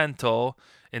Benevento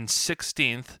in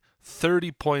 16th,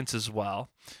 30 points as well.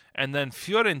 And then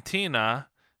Fiorentina,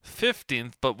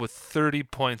 15th, but with 30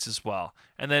 points as well.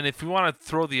 And then if you want to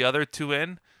throw the other two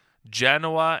in,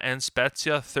 Genoa and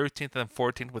Spezia, 13th and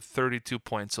 14th with 32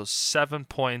 points. So 7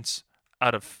 points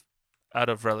out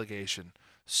of relegation.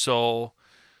 So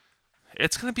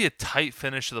it's going to be a tight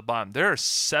finish to the bottom. There are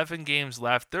 7 games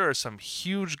left. There are some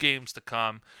huge games to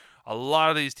come. A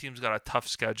lot of these teams got a tough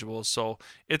schedule, so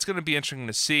it's going to be interesting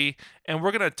to see. And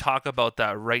we're going to talk about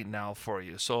that right now for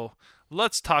you. So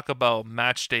let's talk about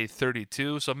match day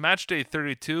 32. So match day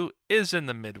 32 is in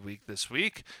the midweek this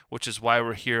week, which is why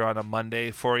we're here on a Monday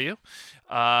for you.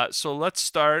 So let's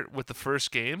start with the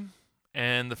first game.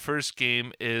 And the first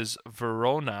game is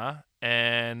Verona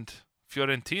and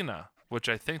Fiorentina, which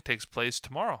I think takes place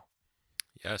tomorrow.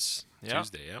 Yes,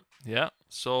 Tuesday, yep. Yeah,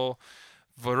 so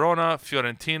Verona,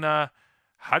 Fiorentina.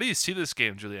 How do you see this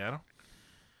game, Giuliano?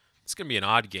 It's going to be an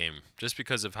odd game just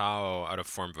because of how out of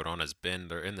form Verona's been.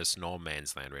 They're in this no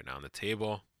man's land right now on the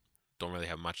table. Don't really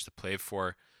have much to play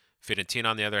for. Fiorentina,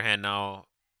 on the other hand, now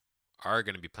are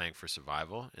going to be playing for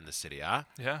survival in the Serie A.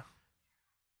 Yeah.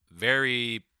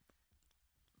 Very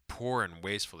poor and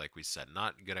wasteful, like we said.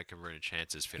 Not good at converting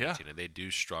chances, Fiorentina. Yeah. They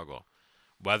do struggle.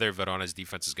 Whether Verona's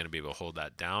defense is going to be able to hold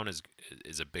that down is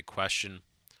a big question.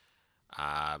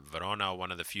 Verona,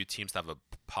 one of the few teams to have a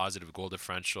positive goal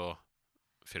differential.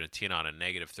 Fiorentina on a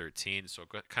 -13. So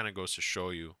it kind of goes to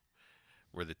show you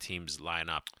where the teams line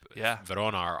up. Yeah.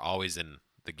 Verona are always in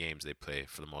the games they play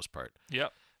for the most part.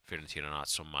 Yep. Fiorentina not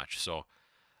so much. So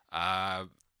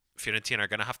Fiorentina are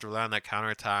going to have to rely on that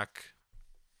counterattack.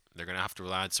 They're going to have to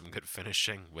rely on some good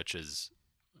finishing, which is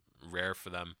rare for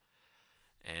them.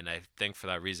 And I think for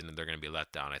that reason, they're going to be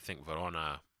let down. I think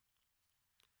Verona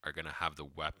are going to have the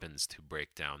weapons to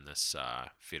break down this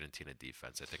Fiorentina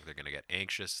defense. I think they're going to get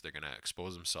anxious. They're going to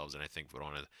expose themselves. And I think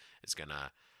Verona is going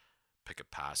to pick a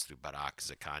pass through Barak,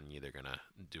 Zaccagni. They're going to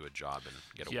do a job and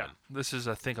get a win. This is,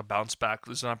 I think, a bounce back.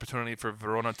 This is an opportunity for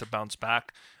Verona to bounce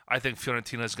back. I think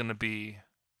Fiorentina is going to be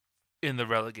in the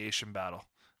relegation battle,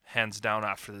 hands down,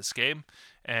 after this game.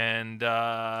 And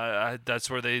that's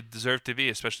where they deserve to be,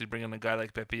 especially bringing a guy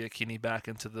like Pepe Iachini back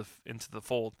into the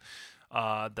fold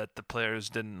that the players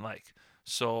didn't like.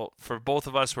 So for both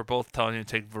of us, we're both telling you to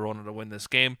take Verona to win this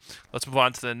game. Let's move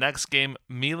on to the next game.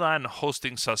 Milan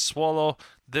hosting Sassuolo.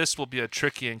 This will be a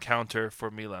tricky encounter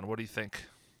for Milan. What do you think?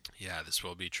 Yeah, this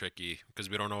will be tricky because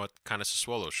we don't know what kind of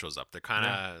Sassuolo shows up. They're kind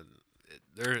of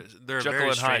they're a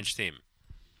very strange team.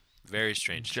 Very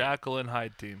strange. Jekyll and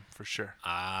Hyde team for sure.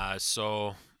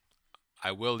 So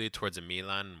I will lead towards a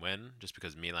Milan win just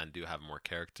because Milan do have more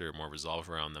character, more resolve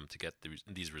around them to get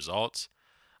these results.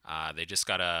 They just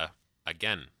gotta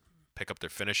again pick up their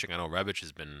finishing. I know Rebic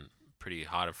has been pretty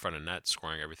hot in front of net,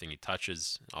 scoring everything he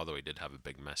touches. Although he did have a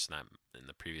big mess in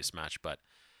the previous match, but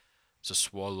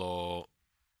Sassuolo,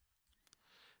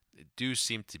 they do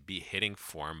seem to be hitting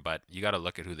form. But you got to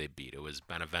look at who they beat. It was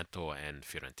Benevento and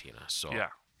Fiorentina. So yeah.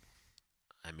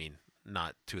 I mean,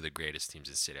 not two of the greatest teams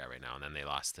in Serie A right now. And then they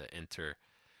lost to Inter,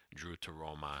 drew to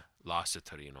Roma, lost to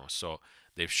Torino. So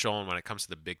they've shown when it comes to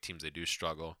the big teams, they do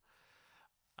struggle.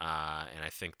 And I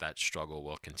think that struggle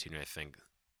will continue. I think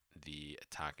the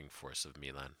attacking force of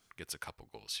Milan gets a couple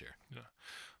goals here. Yeah.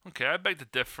 Okay, I beg to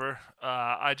differ.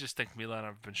 I just think Milan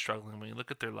have been struggling. When you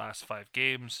look at their last 5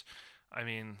 games, I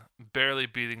mean, barely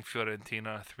beating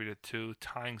Fiorentina 3-2,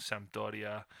 tying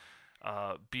Sampdoria,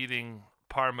 beating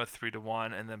Parma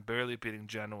 3-1, and then barely beating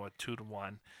Genoa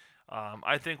 2-1.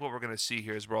 I think what we're going to see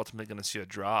here is we're ultimately going to see a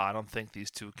draw. I don't think these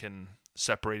two can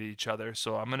separate each other,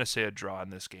 so I'm going to say a draw in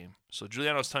this game. So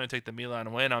Giuliano's telling you to take the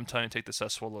Milan win. I'm telling you to take the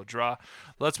Sassuolo draw.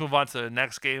 Let's move on to the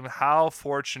next game. How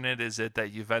fortunate is it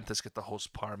that Juventus get to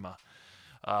host Parma?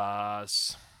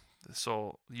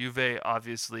 So Juve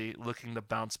obviously looking to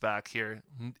bounce back here,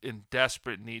 in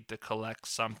desperate need to collect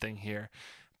something here.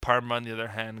 Parma, on the other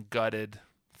hand, gutted,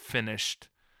 finished,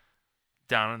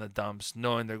 down in the dumps,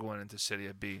 knowing they're going into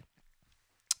Serie B.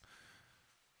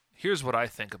 Here's what I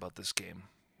think about this game.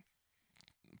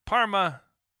 Parma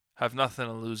have nothing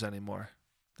to lose anymore.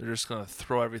 They're just going to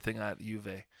throw everything at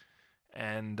Juve.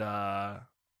 And how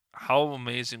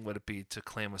amazing would it be to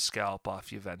claim a scalp off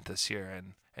Juventus here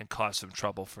and cause some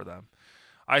trouble for them?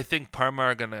 I think Parma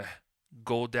are going to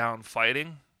go down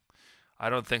fighting. I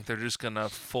don't think they're just going to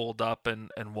fold up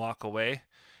and walk away.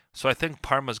 So I think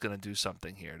Parma's going to do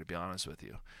something here, to be honest with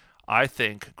you. I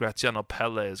think Graziano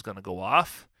Pelle is going to go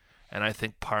off, and I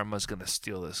think Parma's going to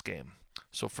steal this game.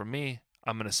 So for me,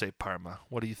 I'm going to say Parma.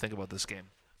 What do you think about this game?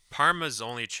 Parma's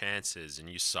only chances, and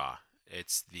you saw,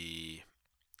 it's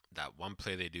that one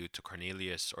play they do to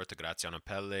Cornelius or to Graziano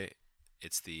Pelle.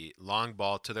 It's the long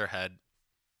ball to their head.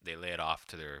 They lay it off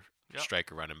to their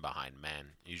striker running behind,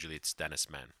 man. Usually it's Dennis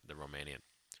Mann, the Romanian.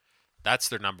 That's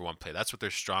their number one play. That's what they're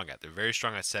strong at. They're very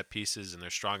strong at set pieces, and they're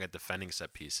strong at defending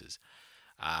set pieces.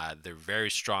 They're very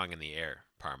strong in the air,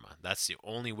 Parma. That's the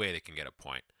only way they can get a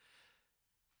point.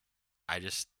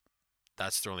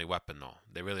 That's their only weapon, though.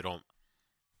 They really don't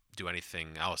do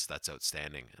anything else that's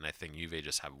outstanding. And I think Juve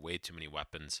just have way too many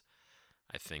weapons.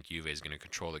 I think Juve is going to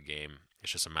control the game.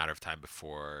 It's just a matter of time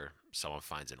before someone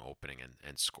finds an opening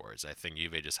and scores. I think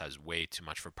Juve just has way too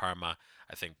much for Parma.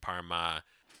 I think Parma,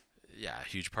 a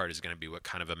huge part is going to be what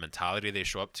kind of a mentality they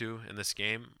show up to in this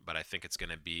game. But I think it's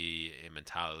going to be a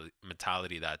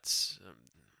mentality that's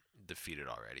defeated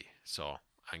already. So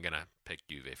I'm going to pick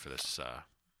Juve for this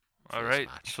All right,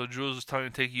 so Jules is telling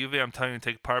you to take Juve. I'm telling you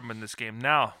to take Parma in this game.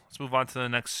 Now, let's move on to the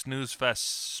next snooze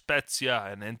fest, Spezia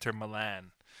and Inter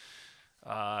Milan.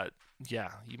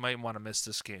 You might want to miss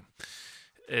this game.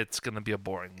 It's going to be a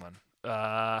boring one.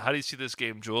 How do you see this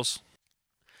game, Jules?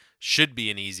 Should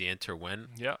be an easy Inter win.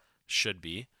 Yeah. Should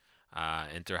be.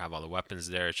 Inter have all the weapons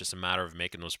there. It's just a matter of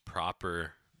making those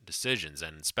proper decisions.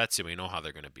 And Spezia, we know how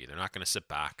they're going to be. They're not going to sit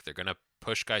back. They're going to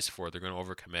push guys forward. They're going to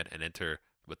overcommit. And Inter,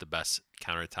 with the best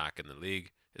counterattack in the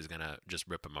league, is going to just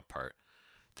rip them apart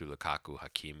through Lukaku,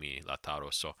 Hakimi,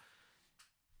 Lautaro. So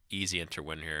easy Inter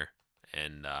win here.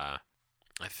 And I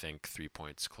think 3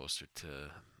 points closer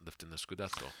to lifting the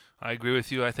Scudetto. I agree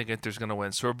with you. I think Inter's going to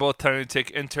win. So we're both trying to take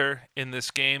Inter in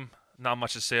this game. Not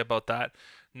much to say about that.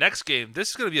 Next game, this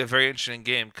is going to be a very interesting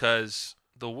game because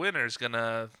the winner is going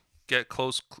to get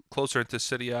closer into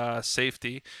Serie A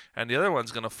safety, and the other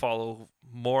one's going to follow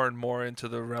more and more into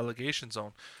the relegation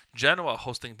zone. Genoa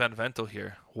hosting Benevento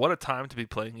here. What a time to be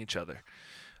playing each other.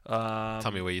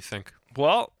 Tell me what you think.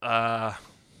 Well,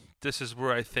 this is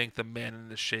where I think the man in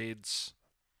the shades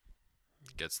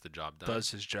Gets the job done.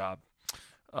 does his job.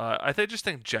 I just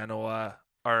think Genoa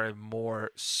are a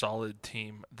more solid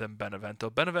team than Benevento.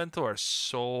 Benevento are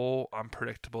so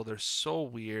unpredictable. They're so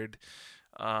weird.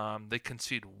 They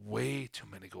concede way too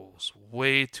many goals.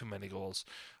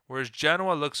 Whereas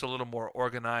Genoa looks a little more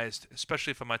organized,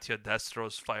 especially if Mattia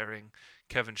Destro's firing.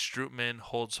 Kevin Strootman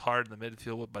holds hard in the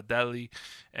midfield with Badelli.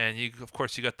 And, of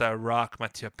course, you got that rock,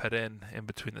 Mattia Perin, in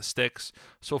between the sticks.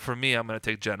 So, for me, I'm going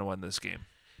to take Genoa in this game.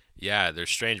 Yeah, they're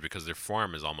strange because their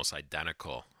form is almost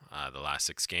identical the last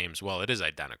 6 games. Well, it is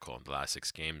identical in the last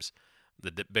 6 games.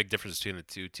 The big difference between the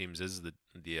two teams is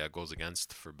the goals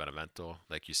against for Benevento,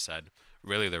 like you said.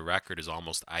 Really, their record is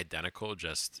almost identical,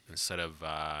 just instead of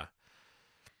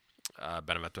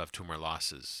Benevento have 2 more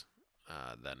losses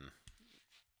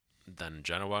than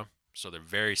Genoa. So they're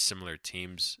very similar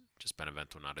teams, just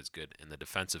Benevento not as good in the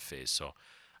defensive phase. So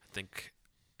I think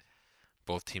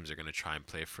both teams are going to try and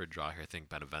play for a draw here. I think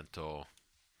Benevento,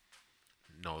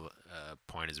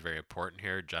 point is very important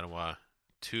here. Genoa,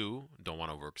 too, don't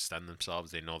want to overextend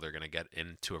themselves. They know they're going to get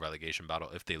into a relegation battle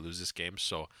if they lose this game.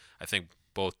 So I think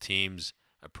both teams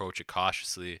approach it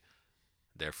cautiously.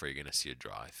 Therefore, you're going to see a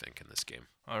draw, I think, in this game.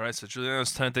 All right, so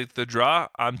Giuliano's telling to take the draw.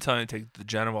 I'm telling you to take the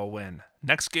Genoa win.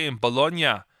 Next game,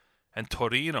 Bologna and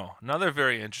Torino. Another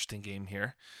very interesting game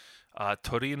here.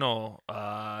 Torino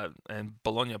and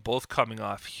Bologna both coming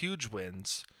off huge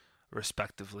wins,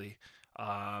 respectively.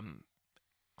 How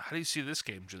do you see this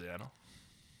game, Giuliano?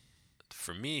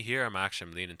 For me here,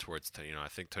 I'm leaning towards Torino. I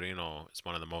think Torino is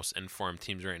one of the most informed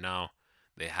teams right now.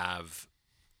 They have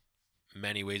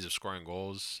many ways of scoring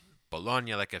goals.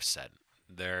 Bologna, like I've said,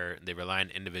 they rely on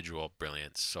individual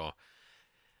brilliance. So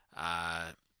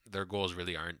their goals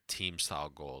really aren't team-style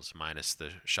goals, minus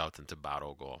the shout into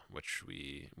Baro goal, which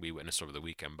we witnessed over the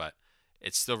weekend. But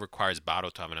it still requires Baro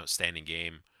to have an outstanding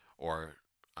game, or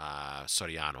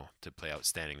Soriano to play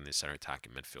outstanding in the center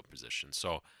attacking midfield position.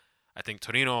 So I think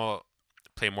Torino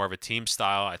play more of a team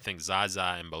style. I think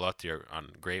Zaza and Belotti are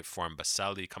on great form.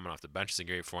 Baselli coming off the bench is in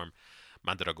great form.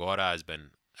 Mandragora has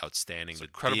been outstanding. It's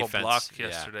incredible defense, block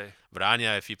yesterday.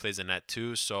 Vrania, if he plays in net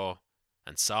too. So,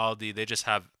 and Saldi, they just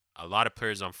have a lot of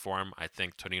players on form. I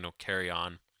think Torino carry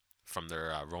on from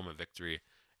their Roma victory,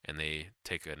 and they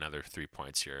take another 3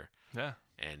 points here. Yeah.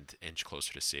 And inch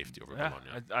closer to safety over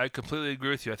Bologna. I completely agree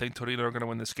with you. I think Torino are going to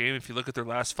win this game. If you look at their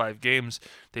last 5 games,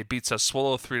 they beat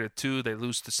Sassuolo 3-2. They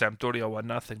lose to Sampdoria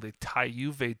 1-0. They tie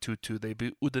Juve 2-2. They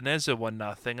beat Udinese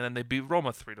 1-0, and then they beat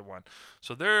Roma 3-1.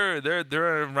 So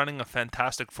they're running a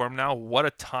fantastic form now. What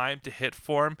a time to hit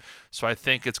form. So I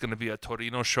think it's going to be a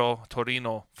Torino show.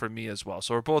 Torino for me as well.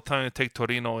 So we're both trying to take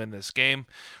Torino in this game.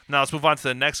 Now let's move on to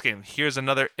the next game. Here's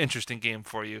another interesting game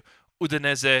for you.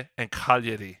 Udinese and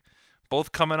Cagliari.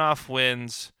 Both coming off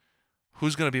wins.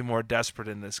 Who's going to be more desperate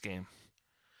in this game?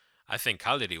 I think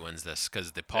Cagliari wins this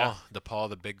because DePaul,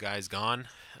 the big guy's gone.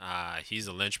 He's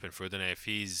a linchpin for Udine. If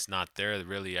he's not there,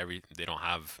 really they don't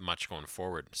have much going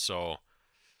forward. So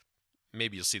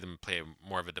maybe you'll see them play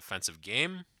more of a defensive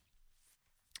game.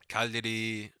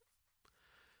 Cagliari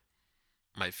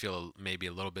might feel maybe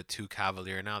a little bit too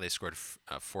cavalier now. They scored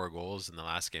 4 goals in the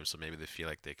last game, so maybe they feel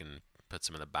like they can put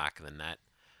some in the back of the net.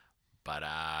 But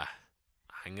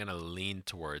I'm going to lean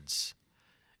towards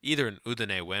either an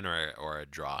Udine win or a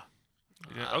draw.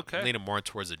 Yeah, okay. I'm leaning more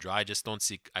towards a draw. I just don't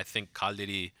see... I think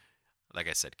Cagliari, like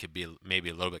I said, could be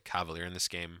maybe a little bit cavalier in this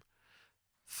game.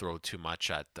 Throw too much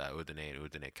at Udine,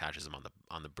 and Udine catches them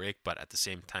on the break. But at the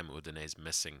same time, Udine is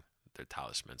missing their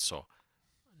talisman. So,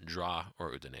 draw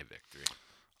or Udine victory.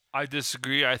 I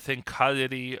disagree. I think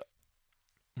Cagliari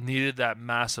needed that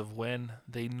massive win.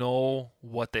 They know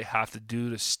what they have to do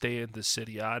to stay in the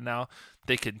Serie A now.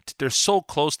 They're so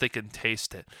close they can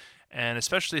taste it. And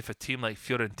especially if a team like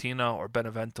Fiorentina or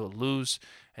Benevento lose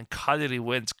and Cagliari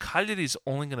wins, Cagliari's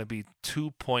only going to be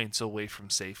 2 points away from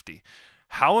safety.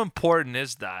 How important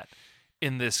is that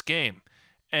in this game?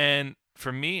 And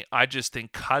for me, I just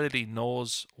think Cagliari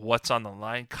knows what's on the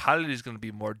line. Cagliari is going to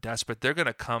be more desperate. They're going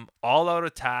to come all out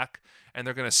attack, and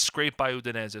they're going to scrape by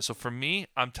Udinese. So for me,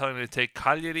 I'm telling you to take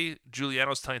Cagliari.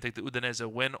 Giuliano's telling you to take the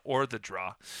Udinese win or the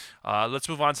draw. Let's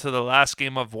move on to the last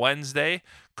game of Wednesday,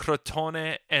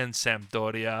 Crotone and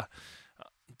Sampdoria.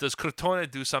 Does Crotone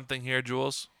do something here,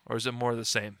 Jules, or is it more of the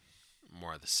same?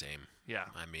 More of the same. Yeah.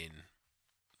 I mean,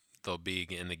 they'll be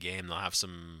in the game. They'll have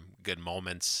some good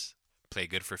moments, play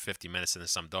good for 50 minutes in the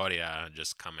Sampdoria, and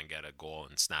just come and get a goal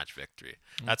and snatch victory.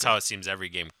 That's how it seems every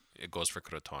game it goes for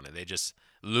Crotone. They just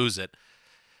lose it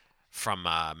from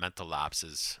mental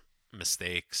lapses,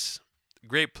 mistakes.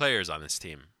 Great players on this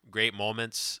team. Great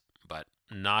moments, but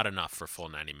not enough for full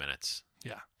 90 minutes.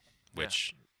 Yeah.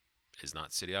 Which is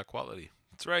not Serie A quality.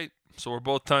 That's right. So we're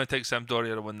both trying to take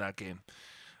Sampdoria to win that game.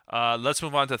 Let's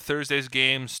move on to Thursday's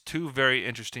games. Two very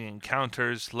interesting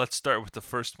encounters. Let's start with the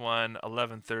first one,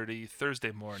 11:30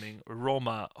 Thursday morning.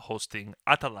 Roma hosting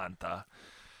Atalanta.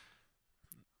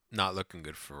 Not looking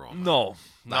good for Roma. No,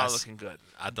 not looking good.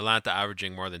 Atalanta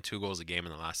averaging more than 2 goals a game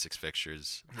in the last 6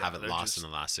 fixtures. Yeah, Haven't they're lost just- in the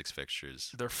last 6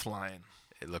 fixtures. They're flying.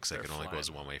 It looks like they're it only goes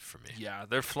flying. one way for me. Yeah,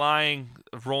 they're flying.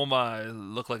 Roma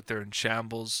look like they're in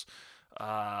shambles.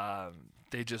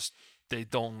 They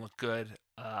don't look good.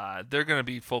 They're going to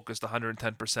be focused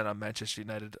 110% on Manchester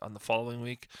United on the following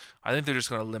week. I think they're just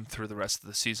going to limp through the rest of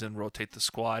the season, rotate the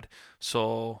squad.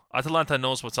 So Atalanta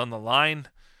knows what's on the line.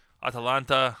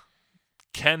 Atalanta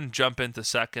can jump into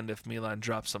second if Milan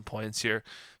drops some points here.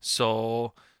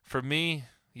 So for me,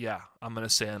 yeah, I'm going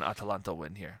to say an Atalanta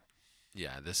win here.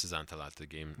 Yeah, this is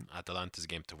Atalanta's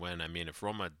game to win. I mean, if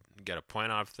Roma get a point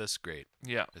out of this, great.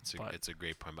 Yeah, It's a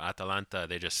great point. But Atalanta,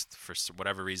 they just, for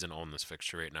whatever reason, own this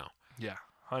fixture right now. yeah,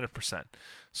 100%.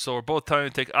 So we're both trying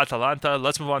to take Atalanta.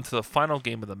 Let's move on to the final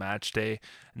game of the match day.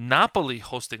 Napoli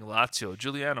hosting Lazio.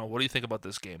 Giuliano, what do you think about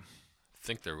this game? I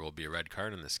think there will be a red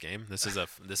card in this game. This is a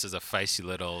feisty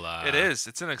little. It is.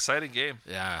 It's an exciting game.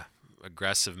 Yeah,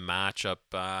 aggressive matchup.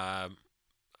 I'm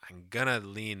gonna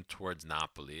lean towards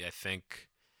Napoli. I think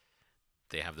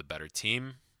they have the better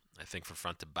team. I think from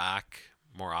front to back,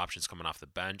 more options coming off the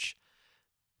bench.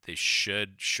 They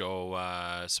should show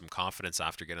some confidence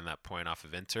after getting that point off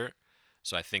of Inter.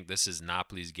 So I think this is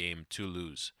Napoli's game to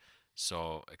lose.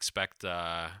 So expect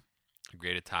a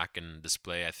great attack and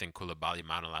display. I think Koulibaly,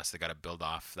 Manolas, they got to build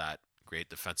off that great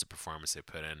defensive performance they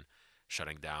put in,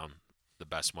 shutting down the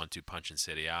best 1-2 punch in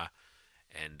Serie A,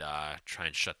 and try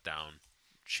and shut down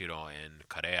Ciro and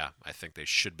Correa. I think they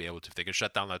should be able to. If they can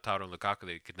shut down Lautaro and Lukaku,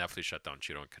 they could definitely shut down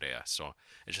Ciro and Correa. So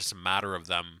it's just a matter of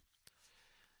them,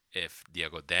 if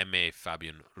Diego Demme,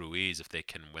 Fabian Ruiz, if they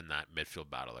can win that midfield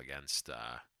battle against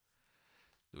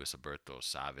Luis Alberto,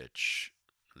 Savic,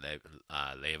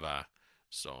 Leva.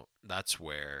 So that's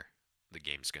where the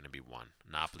game's going to be won.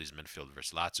 Napoli's midfield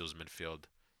versus Lazio's midfield.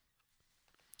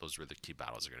 Those are where the key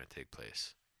battles are going to take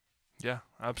place. Yeah,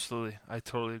 absolutely. I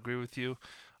totally agree with you.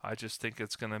 I just think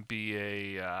it's going to be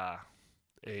a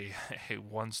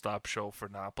one-stop show for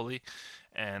Napoli,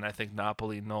 and I think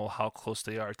Napoli know how close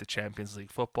they are to Champions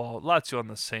League football. Lazio on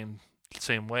the same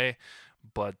way,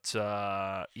 but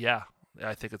yeah,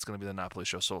 I think it's going to be the Napoli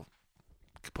show. So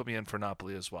put me in for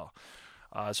Napoli as well.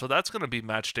 So that's going to be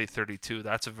match day 32.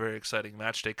 That's a very exciting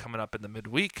match day coming up in the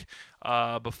midweek.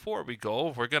 Before we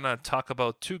go, we're going to talk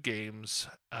about 2 games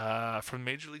from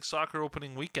Major League Soccer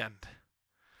opening weekend.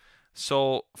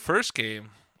 So first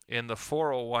game in the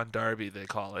 401 Derby, they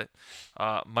call it,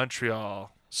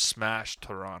 Montreal smashed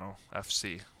Toronto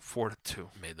FC 4-2.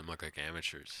 Made them look like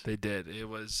amateurs. They did. It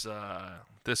was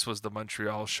this was the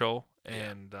Montreal show,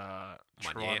 and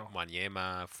Toronto.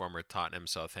 Wanyama, former Tottenham,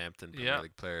 Southampton Premier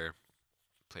League player,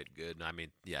 played good. I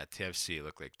mean, yeah, TFC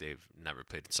look like they've never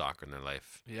played soccer in their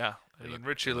life. Yeah, I mean,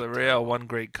 Richie Larea, one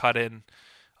great cut in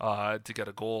to get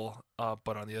a goal,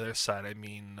 but on the other side, I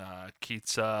mean,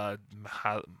 Kitsa,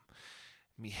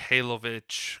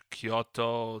 Mihailovic,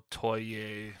 Kyoto,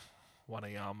 Toye,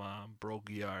 Wanayama,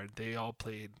 Brogiard, they all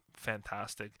played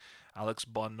fantastic. Alex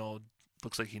Bono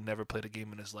looks like he never played a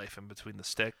game in his life in between the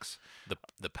sticks.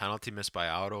 The penalty missed by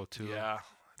Auto too. Yeah,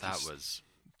 that was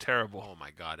terrible. Oh my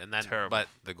God! And then, terrible. But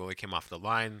the goalie came off the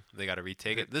line. They got to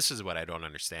retake it. This is what I don't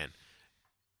understand.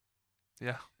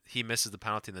 Yeah, he misses the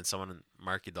penalty, and then someone,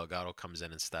 Marky Delgado, comes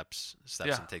in and steps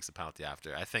and takes the penalty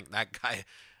after. I think that guy,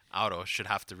 Auto, should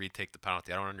have to retake the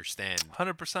penalty. I don't understand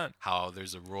 100% how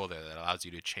there's a rule there that allows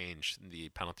you to change the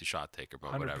penalty shot taker,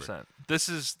 but 100%. Whatever. This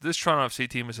Toronto FC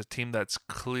team is a team that's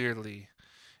clearly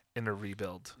in a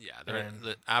rebuild. Yeah,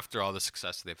 after all the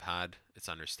success they've had, it's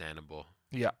understandable.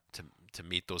 Yeah, to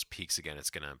meet those peaks again, it's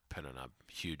going to put in a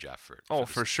huge effort.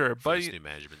 For sure. For But this new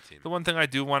management team. The one thing I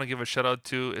do want to give a shout out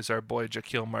to is our boy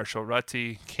Jaquil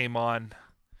Marshall-Rutti came on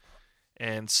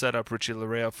and set up Richie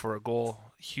Larea for a goal.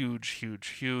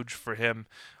 Huge for him.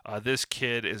 This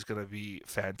kid is going to be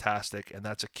fantastic, and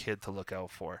that's a kid to look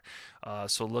out for.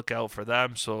 So look out for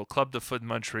them. So Club de Foot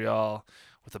Montreal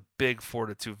with a big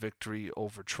 4-2 victory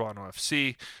over Toronto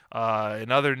FC.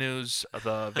 In other news,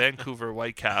 the Vancouver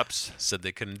Whitecaps said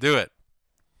they couldn't do it.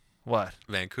 What?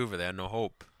 Vancouver, they had no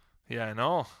hope. Yeah, I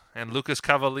know. And Lucas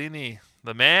Cavallini,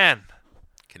 the man.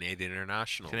 Canadian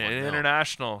International.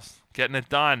 Getting it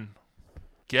done.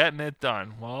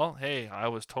 Well, hey, I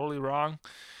was totally wrong.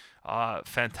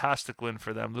 Fantastic win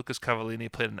for them. Lucas Cavallini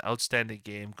played an outstanding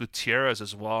game. Gutierrez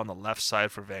as well on the left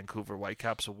side for Vancouver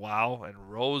Whitecaps. Wow.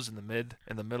 And Rose in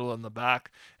the middle and the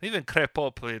back. And even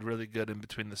Crépeau played really good in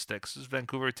between the sticks. This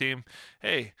Vancouver team,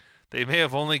 hey, they may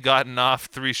have only gotten off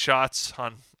 3 shots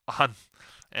on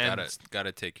and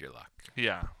gotta take your luck.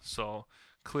 Yeah, so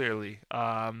clearly.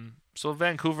 So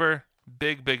Vancouver,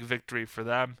 big victory for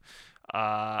them.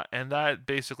 And that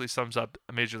basically sums up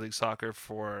Major League Soccer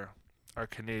for our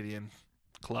Canadian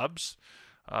clubs.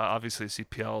 Obviously,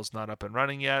 CPL is not up and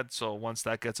running yet, so once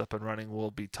that gets up and running,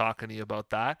 we'll be talking to you about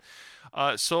that.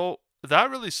 So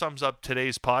that really sums up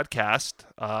today's podcast.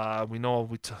 We know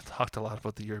we talked a lot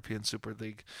about the European Super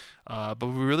League, but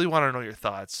we really want to know your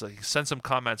thoughts. Like, send some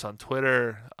comments on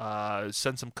Twitter,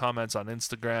 send some comments on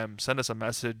Instagram, send us a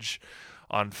message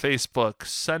on Facebook,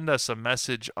 send us a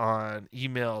message on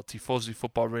email,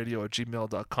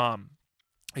 tifosifootballradio@gmail.com.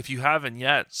 If you haven't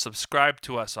yet, subscribe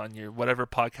to us on your whatever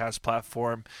podcast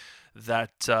platform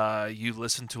that you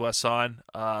listen to us on.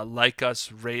 Like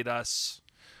us, rate us,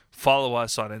 follow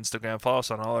us on Instagram, follow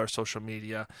us on all our social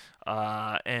media.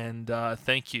 And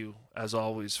thank you, as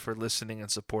always, for listening and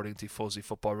supporting Tifosi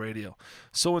Football Radio.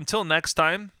 So until next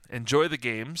time, enjoy the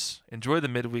games. Enjoy the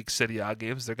midweek Serie A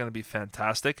games. They're going to be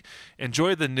fantastic.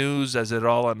 Enjoy the news as it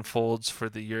all unfolds for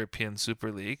the European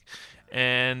Super League.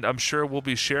 And I'm sure we'll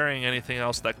be sharing anything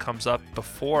else that comes up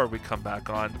before we come back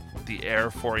on the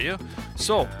air for you.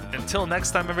 So until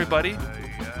next time, everybody,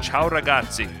 ciao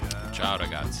ragazzi. Ciao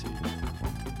ragazzi.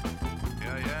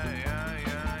 Yeah.